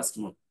with the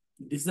customer.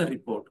 This is a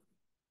report.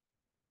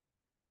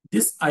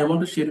 This I want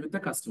to share with the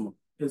customer.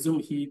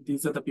 Assume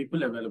these are the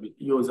people available,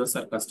 users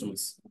or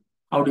customers.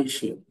 How do you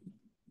share?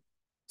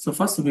 So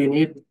first we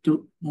need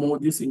to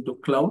move this into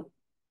cloud,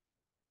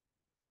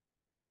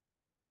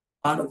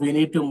 or we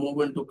need to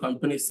move into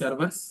company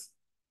servers.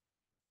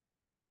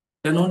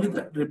 Then only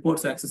the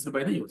reports accessed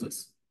by the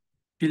users.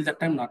 Till that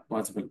time, not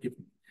possible.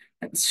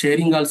 If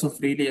sharing also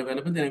freely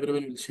available, then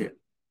everyone will share.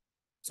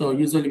 So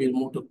usually we'll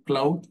move to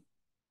cloud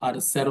or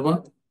a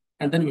server,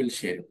 and then we'll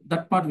share.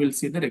 That part we'll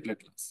see the regular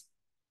class.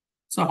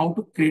 So how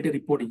to create a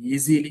report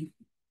easily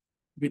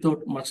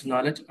without much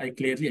knowledge, I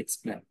clearly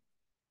explain.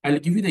 I'll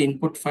give you the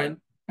input file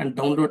and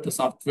download the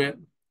software,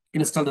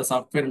 install the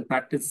software and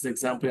practice this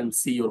example and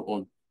see your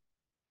own.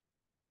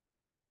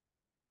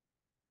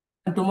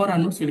 And tomorrow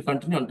onwards, we'll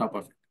continue on top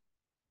of it.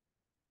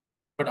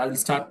 But I'll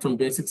start from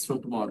basics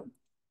from tomorrow.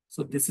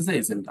 So this is a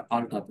agenda,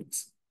 all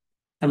topics.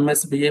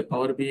 MSBA,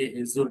 Power BI,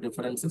 Azure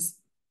differences,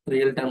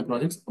 real-time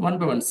projects, one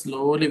by one,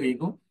 slowly we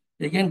go.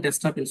 Again,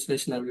 desktop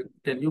installation, I will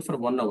tell you for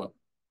 1 hour.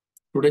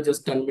 Today,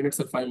 just 10 minutes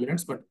or 5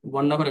 minutes, but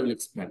 1 hour I will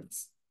explain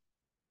this.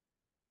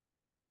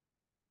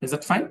 Is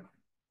that fine?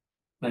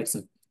 Right,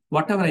 sir.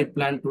 Whatever I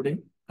planned today,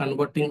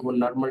 converting one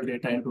normal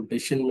data into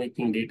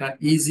decision-making data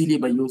easily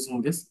by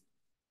using this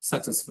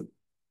successful.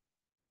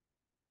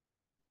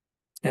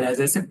 And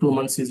as I said, 2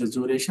 months is the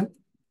duration.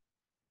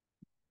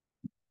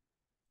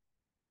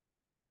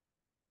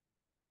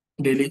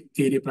 Daily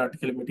theory,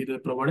 practical material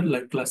provided,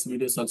 live class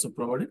videos also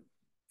provided.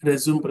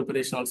 Resume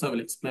preparation also I will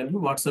explain you.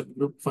 WhatsApp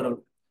group for our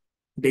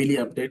daily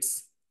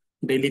updates,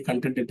 daily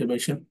content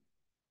information,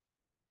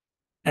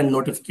 and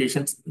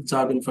notifications,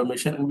 job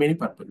information, and many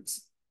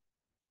purposes.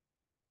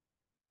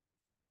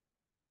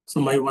 So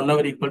my 1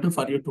 hour equal to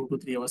for you 2 to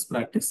 3 hours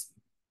practice.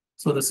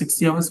 So the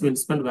 60 hours will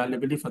spend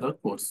valuably for the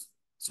course.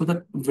 So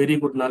that very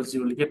good knowledge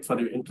you will get for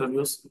your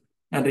interviews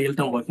and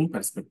real-time working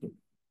perspective.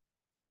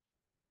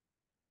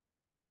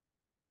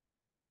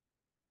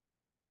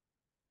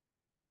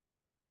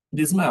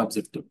 This is my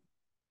objective.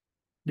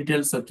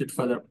 Detailed subject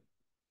for the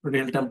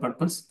real-time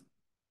purpose.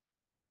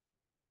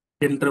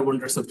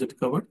 Inter-wonder subject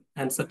covered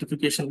and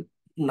certification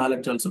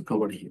knowledge also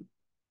covered here.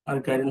 Our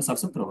guidance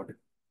also provided.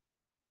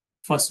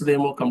 First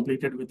demo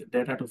completed with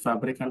data to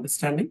fabric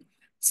understanding.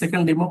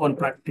 Second demo on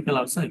practical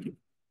also I give.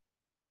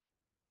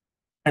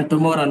 And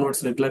tomorrow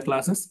onwards regular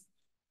classes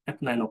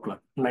at 9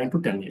 o'clock, 9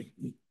 to 10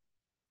 a.m.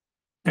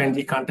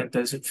 Kindly contact the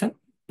reception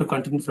to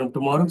continue from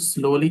tomorrow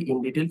slowly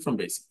in detail from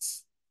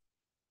basics.